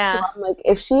this. So Yeah. I'm like,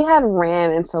 if she had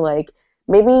ran into like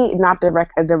maybe not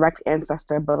a direct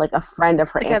ancestor, but like a friend of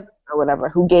her Like a- ancestor or whatever,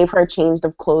 who gave her a change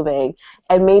of clothing,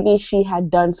 and maybe she had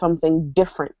done something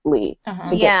differently Uh-huh.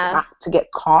 to Yeah.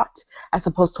 get caught, as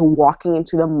opposed to walking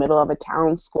into the middle of a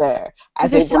town square Because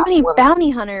as a there's so black many woman. bounty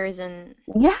hunters and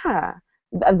Yeah.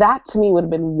 That to me would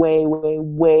have been way, way,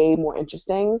 way more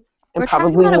interesting and we're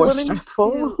talking probably about a more woman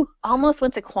stressful. who almost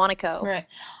went to Quantico, Right.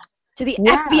 to the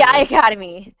Yeah. FBI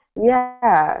Academy.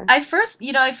 Yeah. I first,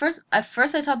 at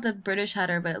first I thought the British had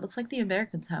her, but it looks like the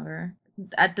Americans have her.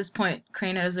 At this point,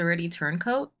 Crane is already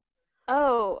turncoat.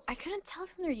 Oh, I couldn't tell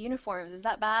from their uniforms. Is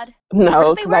that bad? No, Weren't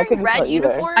they because I wearing couldn't red tell either.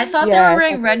 uniforms? I thought they Yeah, were I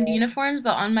wearing thought red they were. uniforms,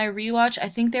 but on my rewatch, I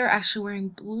think they were actually wearing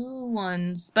blue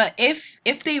ones. But if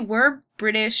they were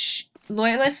British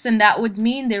loyalists, then that would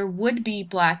mean there would be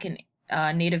black and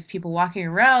native people walking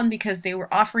around because they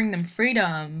were offering them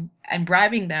freedom and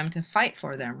bribing them to fight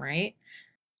for them, right?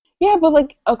 Yeah, but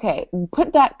like, okay,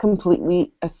 put that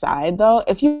completely aside though.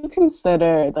 If you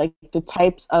consider like the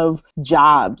types of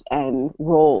jobs and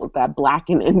roles that Black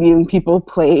and Indian people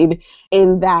played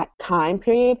in that time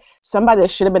period, somebody that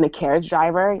should have been a carriage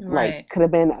driver, Right. like could have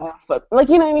been a foot, like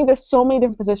you know what I mean? There's so many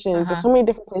different positions, there's Uh-huh. so many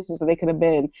different places that they could have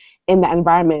been in that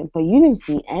environment, but you didn't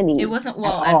see any It wasn't at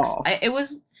well all. it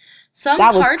was some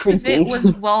That was parts of it creepy.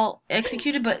 was well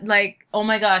executed, but like, oh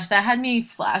my gosh, that had me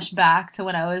flash back to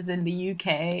when I was in the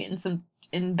UK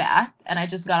in Bath, and I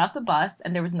just got off the bus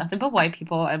and there was nothing but white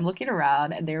people. I'm looking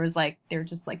around and they were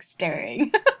just like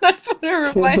staring. That's what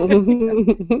it reminded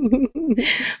me.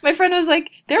 My friend was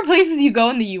like, there are places you go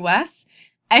in the US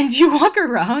and you walk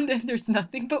around and there's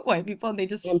nothing but white people and they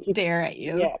just And people, stare at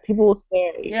you. yeah, people will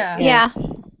stare at you. Yeah. Yeah.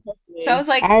 So I was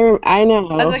like, I know.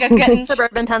 I was like, I'm getting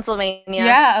Suburban Pennsylvania.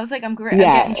 yeah, I was like, I'm getting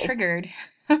Yes. triggered.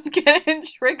 I'm getting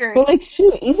triggered. But like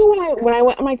shoot, even when I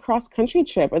went on my cross country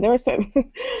trip, and there were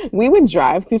certain we would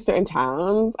drive through certain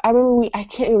towns. I remember I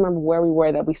can't even remember where we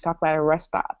were, that we stopped by a rest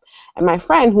stop. And my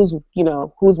friend who's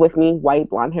with me, white,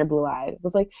 blonde hair, blue eyed,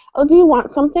 was like, "Oh, do you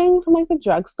want something from like the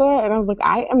drugstore?" And I was like,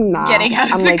 "I am not." Getting out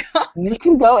of I'm the like, car. "You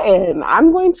can go in.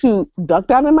 I'm going to duck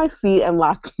down in my seat and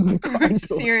lock the car door.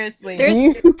 Seriously. There's-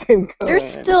 You can go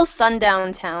There's in." still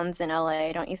sundown towns in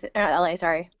LA, don't you think? LA,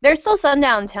 sorry. There's still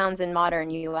sundown towns in modern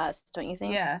US, don't you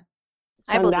think? Yeah.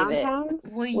 I believe Sundown it. towns?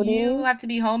 Well, What do you mean? have to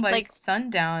be home by Like-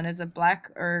 sundown as a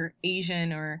Black or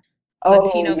Asian or Oh,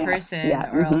 Latino yes, person, yeah,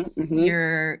 or mhm, else mhm.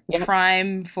 you're Yep.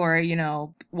 prime for,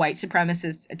 white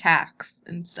supremacist attacks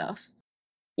and stuff.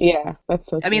 Yeah, that's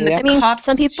so I mean, true. the I mean, cops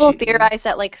some people shoot you. theorize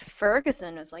that like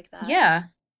Ferguson was like that. Yeah,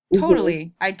 Mhm.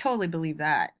 totally. I totally believe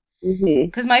that. Mhm.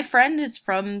 Because my friend is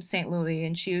from St. Louis,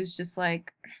 and she was just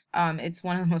like, it's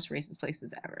one of the most racist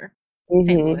places ever.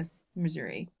 St. Mhm. Louis,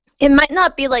 Missouri. It might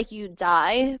not be like you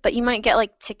die, but you might get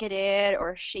like ticketed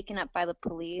or shaken up by the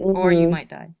police. Or you Mhm. might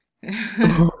die.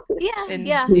 Yeah, And-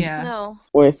 yeah, yeah. no.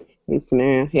 Worst case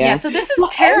scenario. Yeah, Yeah. so this is Well,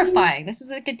 terrifying. This is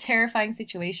like a terrifying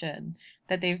situation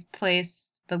that they've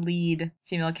placed the lead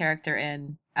female character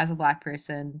in as a Black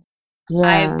person.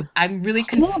 Yeah. I'm really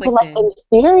Yeah, but like conflicted.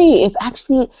 in theory, it's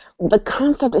actually the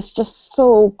concept is just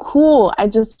so cool. I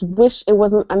just wish it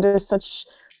wasn't under such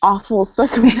awful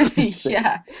circumstances.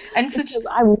 Yeah. And such Because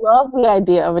I love the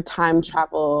idea of a time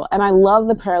travel, and I love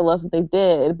the parallels that they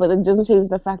did, but it doesn't change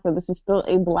the fact that this is still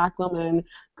a Black woman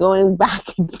going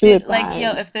back into a dude, time. like,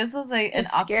 yo, if this was like an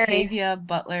It's scary. Octavia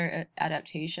Butler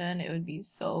adaptation, it would be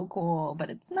so cool, but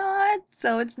it's not.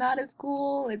 So it's not as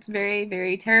cool. It's very,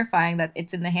 very terrifying that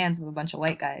it's in the hands of a bunch of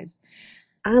white guys.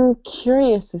 I'm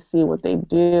curious to see what they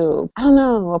do. I don't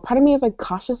know. A part of me is like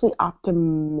cautiously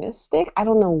optimistic. I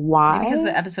don't know why. Maybe because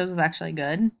the episode was actually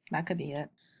good. That could be it.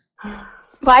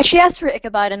 Why she asked for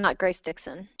Ichabod and not Grace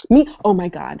Dixon? Oh my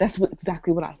God, that's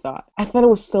exactly what I thought. I thought it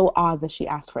was so odd that she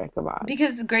asked for Ichabod.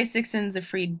 Because Grace Dixon's a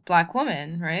freed Black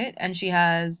woman, right? And she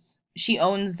she's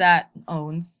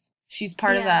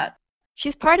part of Yeah. that.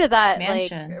 She's part of that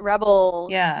Mansion. like rebel.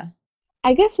 Yeah.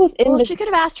 I guess within Well, the she could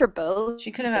have asked for both. She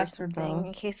could have or asked for something, both.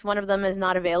 in case one of them is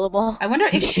not available. I wonder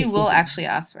if she will actually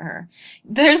ask for her.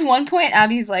 There's one point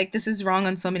Abby's like, this is wrong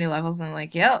on so many levels, and I'm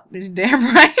like, yep, you're damn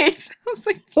right. I was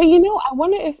like, But I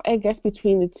wonder if, I guess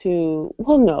between the two,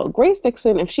 well, no, Grace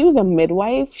Dixon, if she was a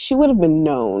midwife, she would have been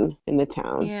known in the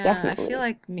town. yeah, Definitely. I feel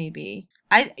like maybe.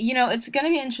 It's gonna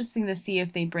be interesting to see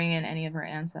if they bring in any of her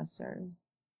ancestors.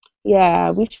 Yeah,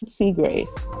 we should see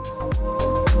Grace.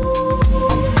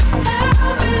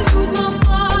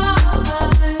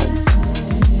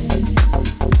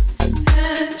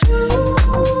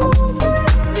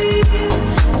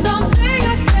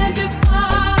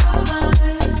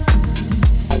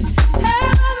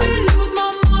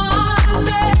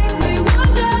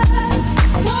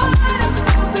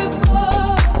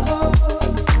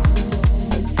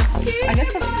 I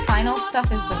guess the final stuff is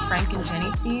the Frank and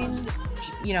Jenny scenes.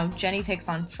 Jenny takes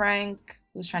on Frank,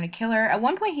 who's trying to kill her. At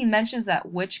one point, he mentions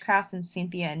that witchcraft's in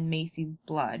Cynthia and Macy's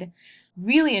blood.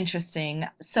 Really interesting.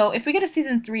 So if we get a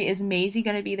season 3, is Maisie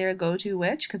going to be their go-to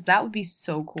witch? Because that would be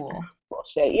so cool.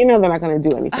 Bullshit. They're not going to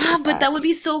do anything. Ah, with but that would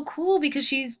be so cool because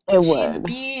she'd would.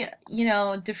 be,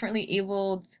 differently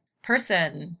abled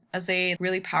person as a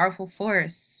really powerful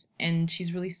force, and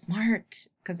she's really smart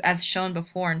because, as shown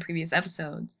before in previous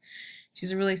episodes,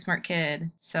 she's a really smart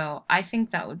kid. So I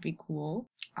think that would be cool.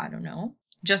 I don't know.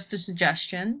 Just a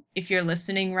suggestion. If you're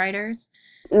listening, writers.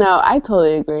 No, I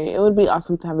totally agree. It would be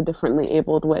awesome to have a differently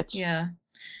abled witch. Yeah.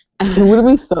 And it would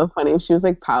be so funny if she was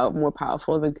like more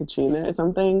powerful than Katrina or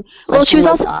something. Well, Like, she was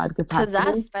some, also odd capacity.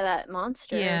 Possessed by that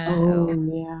monster. Yeah. Oh,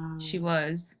 So. yeah. She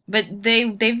was. But they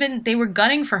were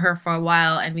gunning for her for a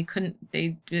while, and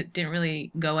they didn't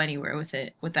really go anywhere with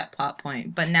that plot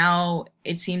point. But now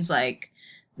it seems like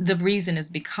the reason is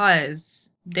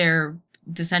because they're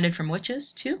descended from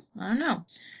witches too. I don't know.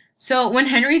 So when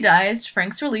Henry dies,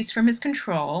 Frank's released from his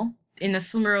control. In a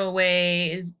similar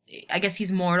way, I guess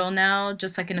he's mortal now,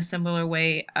 just like in a similar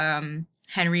way,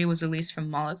 Henry was released from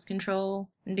Moloch's control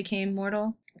and became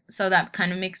mortal. So that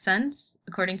kind of makes sense,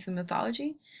 according to the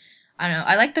mythology. I don't know.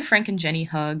 I like the Frank and Jenny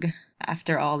hug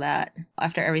after all that,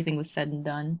 after everything was said and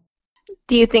done.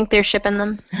 Do you think they're shipping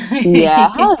them?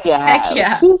 Yeah, hell yeah. Heck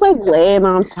yeah. She was like laying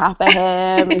on top of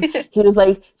him, and he was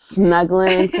like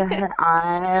snuggling into her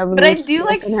arm. But I and do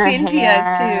like stroking her Cynthia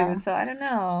hair. too, so I don't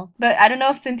know. But I don't know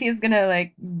if Cynthia's gonna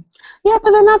Yeah,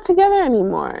 but they're not together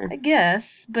anymore. I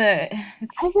guess, but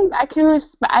it's I think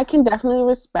I can definitely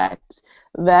respect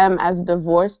them as a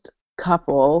divorced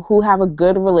couple who have a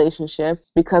good relationship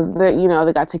because they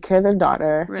got to take care of their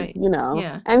daughter, Right.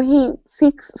 Yeah. and he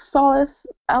seeks solace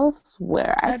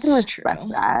elsewhere. I That's can respect true.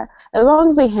 that as long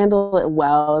as they handle it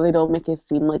well. They don't make it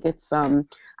seem like it's I'm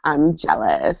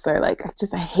jealous or like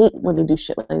I hate when they do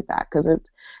shit like that because it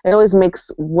always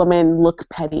makes women look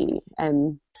petty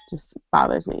and just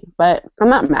bothers me. But I'm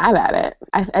not mad at it.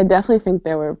 I definitely think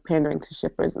they were pandering to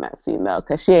shippers in that scene though,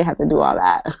 because she ain't had to do all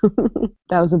that.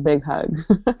 That was a big hug.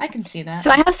 I can see that.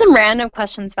 So I have some random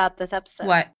questions about this episode.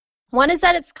 What? One is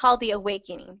that it's called The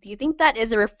Awakening. Do you think that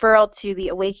is a referral to The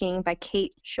Awakening by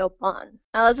Kate Chopin?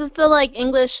 Now, this is the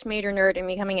English major nerd in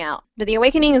me coming out. But The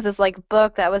Awakening is this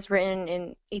book that was written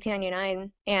in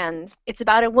 1899, and it's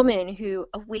about a woman who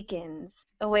awakens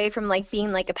away from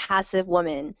being a passive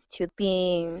woman to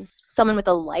being someone with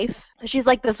a life. She's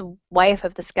this wife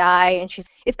of this guy, and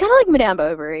it's kind of like Madame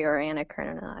Bovary or Anna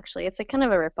Karenina, actually. It's kind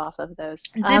of a ripoff of those.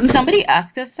 Did somebody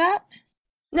ask us that?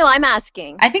 No, I'm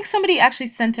asking. I think somebody actually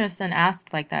sent us and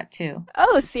asked like that too.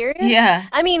 Oh, serious? Yeah.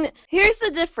 I mean, here's the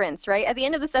difference, right? At the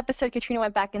end of this episode, Katrina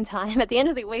went back in time. At the end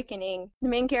of The Awakening, the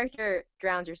main character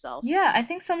drowns herself. Yeah, I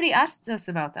think somebody asked us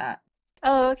about that.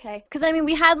 Oh, okay. Because I mean,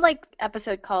 we had like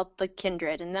episode called The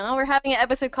Kindred, and now we're having an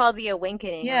episode called The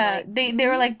Awakening. I'm Yeah, like, they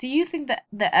were like, "Do you think that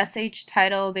the SH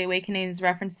title, The Awakening, is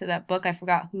reference to that book I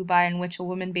forgot who by, in which a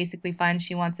woman basically finds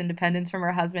she wants independence from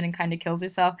her husband and kind of kills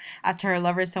herself after her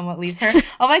lover somewhat leaves her?"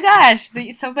 Oh my gosh,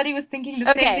 somebody was thinking the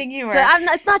same okay, thing you so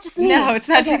were. it's not just me. No, it's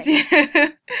not just Okay. you.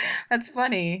 That's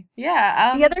funny.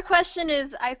 Yeah. The other question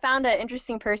is, I found an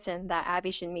interesting person that Abby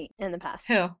should meet in the past.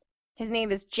 Who? His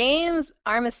name is James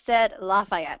Armistead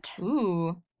Lafayette.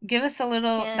 Ooh, give us a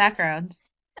little And background.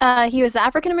 he was an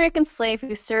African American slave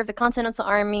who served the Continental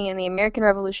Army in the American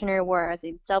Revolutionary War as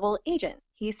a double agent.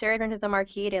 He served under the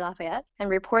Marquis de Lafayette and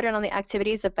reported on the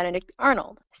activities of Benedict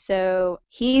Arnold. So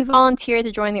he volunteered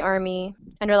to join the army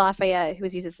under Lafayette, who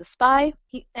was used as a spy.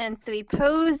 So he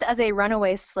posed as a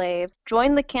runaway slave,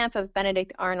 joined the camp of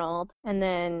Benedict Arnold, and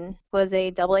then was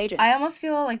a double agent. I almost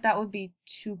feel like that would be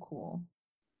too cool.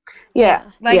 Yeah.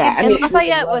 Like, yeah. it's- I And mean,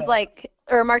 Lafayette was like,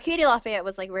 or Marquis de Lafayette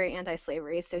was like very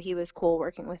anti-slavery, so he was cool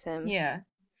working with him. Yeah.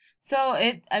 So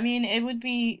it would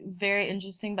be very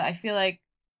interesting, but I feel like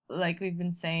we've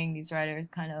been saying, these writers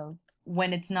kind of,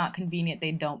 when it's not convenient,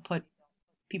 they don't put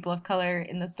people of color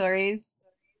in the stories,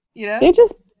 you know? they're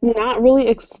just not really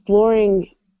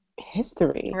exploring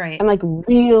history Right. and like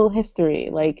real history.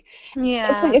 Like, it's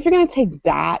Yeah. like if you're gonna take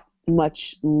that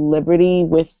much liberty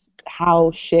with how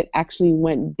shit actually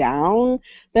went down,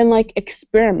 then like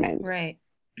experiment. Right.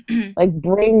 Like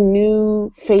bring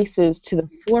new faces to the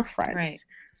forefront. Right.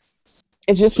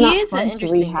 It's just He not is an fun to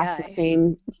interesting rehash the guy.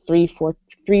 same three, four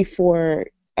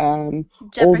old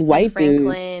Jefferson, white dudes.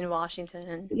 Franklin,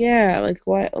 Washington. Yeah, like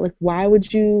what? Like why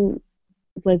would you?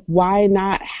 Like why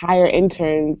not hire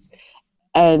interns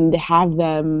and have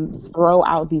them throw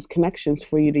out these connections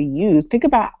for you to use? Think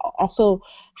about also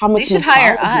how They much should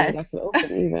hire mythology that us. could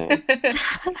open even.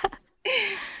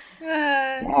 Uh,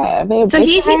 Yeah, So they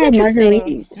he's could hire interesting.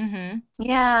 Marguerite. mhm.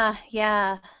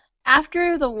 Yeah.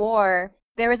 After the war,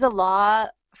 there was a law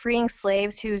freeing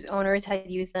slaves whose owners had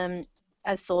used them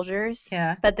as soldiers,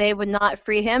 Yeah. but they would not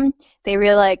free him. They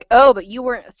were like, "Oh, but you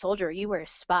weren't a soldier, you were a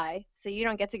spy, so you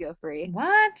don't get to go free."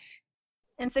 What?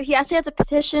 And so he actually had to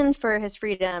petition for his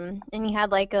freedom, and he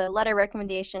had like a letter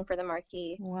recommendation for the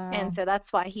Marquis. Wow. And so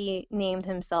that's why he named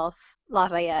himself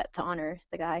Lafayette to honor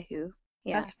the guy who,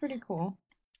 yeah. That's pretty cool.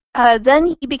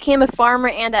 Then he became a farmer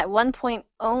and at one point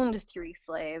owned 3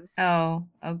 slaves. Oh,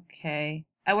 okay.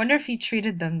 I wonder if he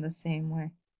treated them the same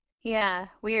way. Yeah,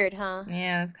 weird, huh?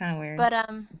 Yeah, that's kind of weird. But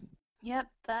yep,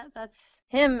 that's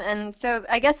him. And so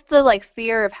I guess the like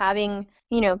fear of having,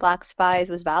 black spies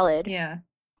was valid. Yeah.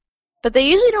 But they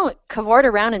usually don't cavort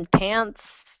around in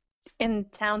pants in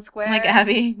town square. Like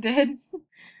Abby did.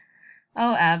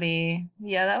 Oh, Abby.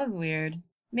 Yeah, that was weird.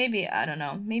 Maybe, I don't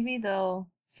know. Maybe they'll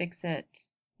fix it.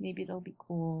 Maybe it'll be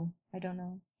cool. I don't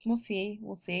know. We'll see.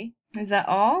 We'll see. Is that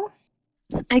all?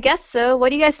 I guess so. What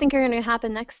do you guys think are going to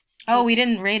happen next? Oh, we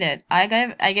didn't rate it. I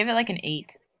gave it like an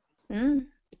 8. Mm.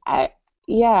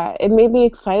 Yeah, it made me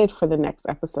excited for the next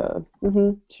episode.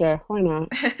 Sure, why not?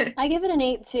 I give it an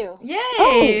 8 too.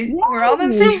 Yay! We're all on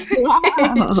the yay! same Wow.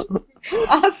 page.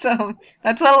 Awesome.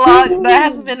 That's a long.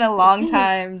 That has been a long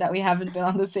time that we haven't been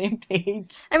on the same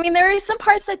page. I mean, there are some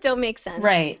parts that don't make sense.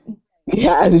 Right.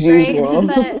 Yeah, as Right, usual.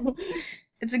 but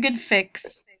It's a good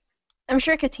fix. I'm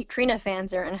sure Katrina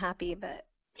fans are unhappy, but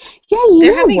Yeah, you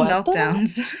They're know having what, though?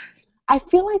 meltdowns. I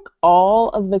feel like all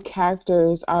of the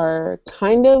characters are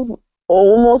kind of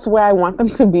almost where I want them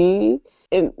to be.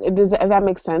 If that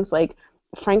makes sense. Like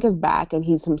Frank is back and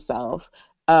he's himself.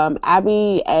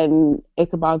 Abby and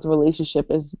Ichabod's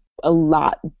relationship is a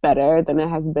lot better than it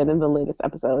has been in the latest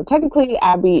episode. Technically,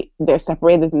 Abby, they're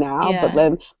separated now, Yeah. but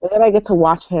then I get to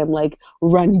watch him like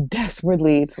run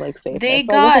desperately to like save They her.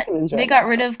 So I guess I got can enjoy they got that.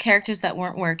 rid of characters that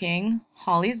weren't working.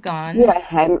 Holly's gone.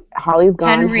 Yeah, Holly's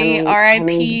gone. Henry,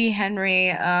 R.I.P.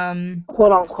 Henry.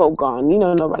 Quote unquote gone. You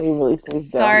know, nobody really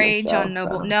sees dead on Sorry, the John show,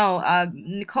 Noble. so. No,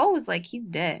 Nicole was like, he's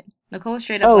dead. Nicole was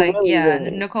straight up Oh, like, really, yeah.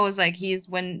 really? Nicole was like,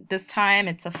 when this time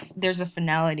there's a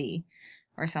finality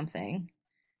or something.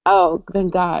 Oh,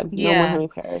 thank God. No more Yeah. Henry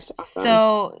Parrish. Awesome.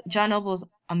 So John Noble's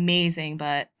amazing,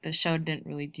 but the show didn't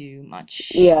really do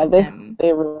much Yeah, with they him.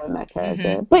 ruined that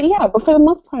character. But for the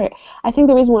most part, I think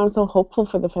the reason why I'm so hopeful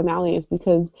for the finale is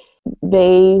because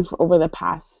they've, over the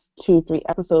past 2-3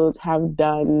 episodes, have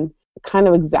done kind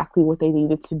of exactly what they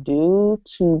needed to do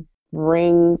to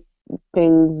bring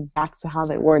things back to how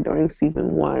they were during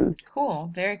season 1.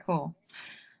 Cool, very cool.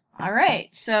 All right,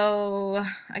 so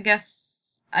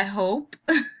I hope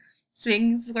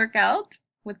things work out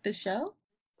with the show.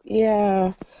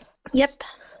 Yeah. yep.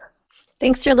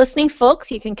 Thanks for listening, folks.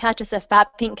 You can catch us at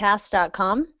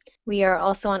fatpinkcast.com. We are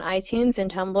also on iTunes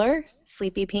and Tumblr,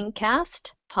 Sleepy Pink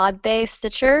Cast, Podbay,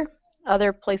 Stitcher,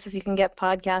 other places you can get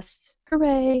podcasts.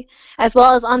 Hooray! As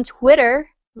well as on Twitter,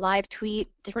 live tweet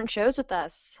different shows with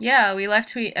us. Yeah, we live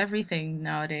tweet everything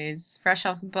nowadays. Fresh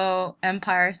Off the Boat,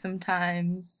 Empire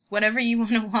sometimes, whatever you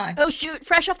want to watch. Oh shoot,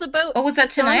 Fresh Off the Boat. Oh, was that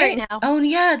It's on tonight? right now. Oh,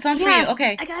 yeah, it's on for you. Yeah,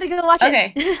 Okay. I gotta go watch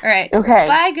Okay. it. All right. Okay.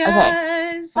 Bye, Okay.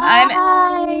 guys.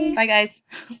 Bye. Bye, guys.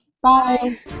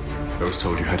 Bye. I was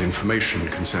told you had information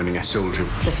concerning Isildur.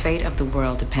 The fate of the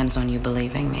world depends on you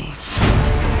believing me.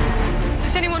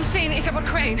 Has anyone seen Ichabod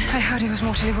Crane? I heard he was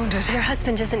mortally wounded. Your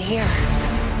husband isn't here.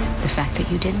 The fact that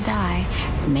you didn't die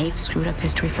may have screwed up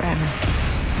history forever.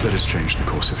 Let us change the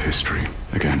course of history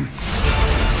again.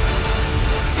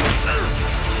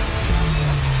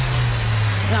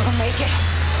 Not gonna make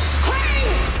it.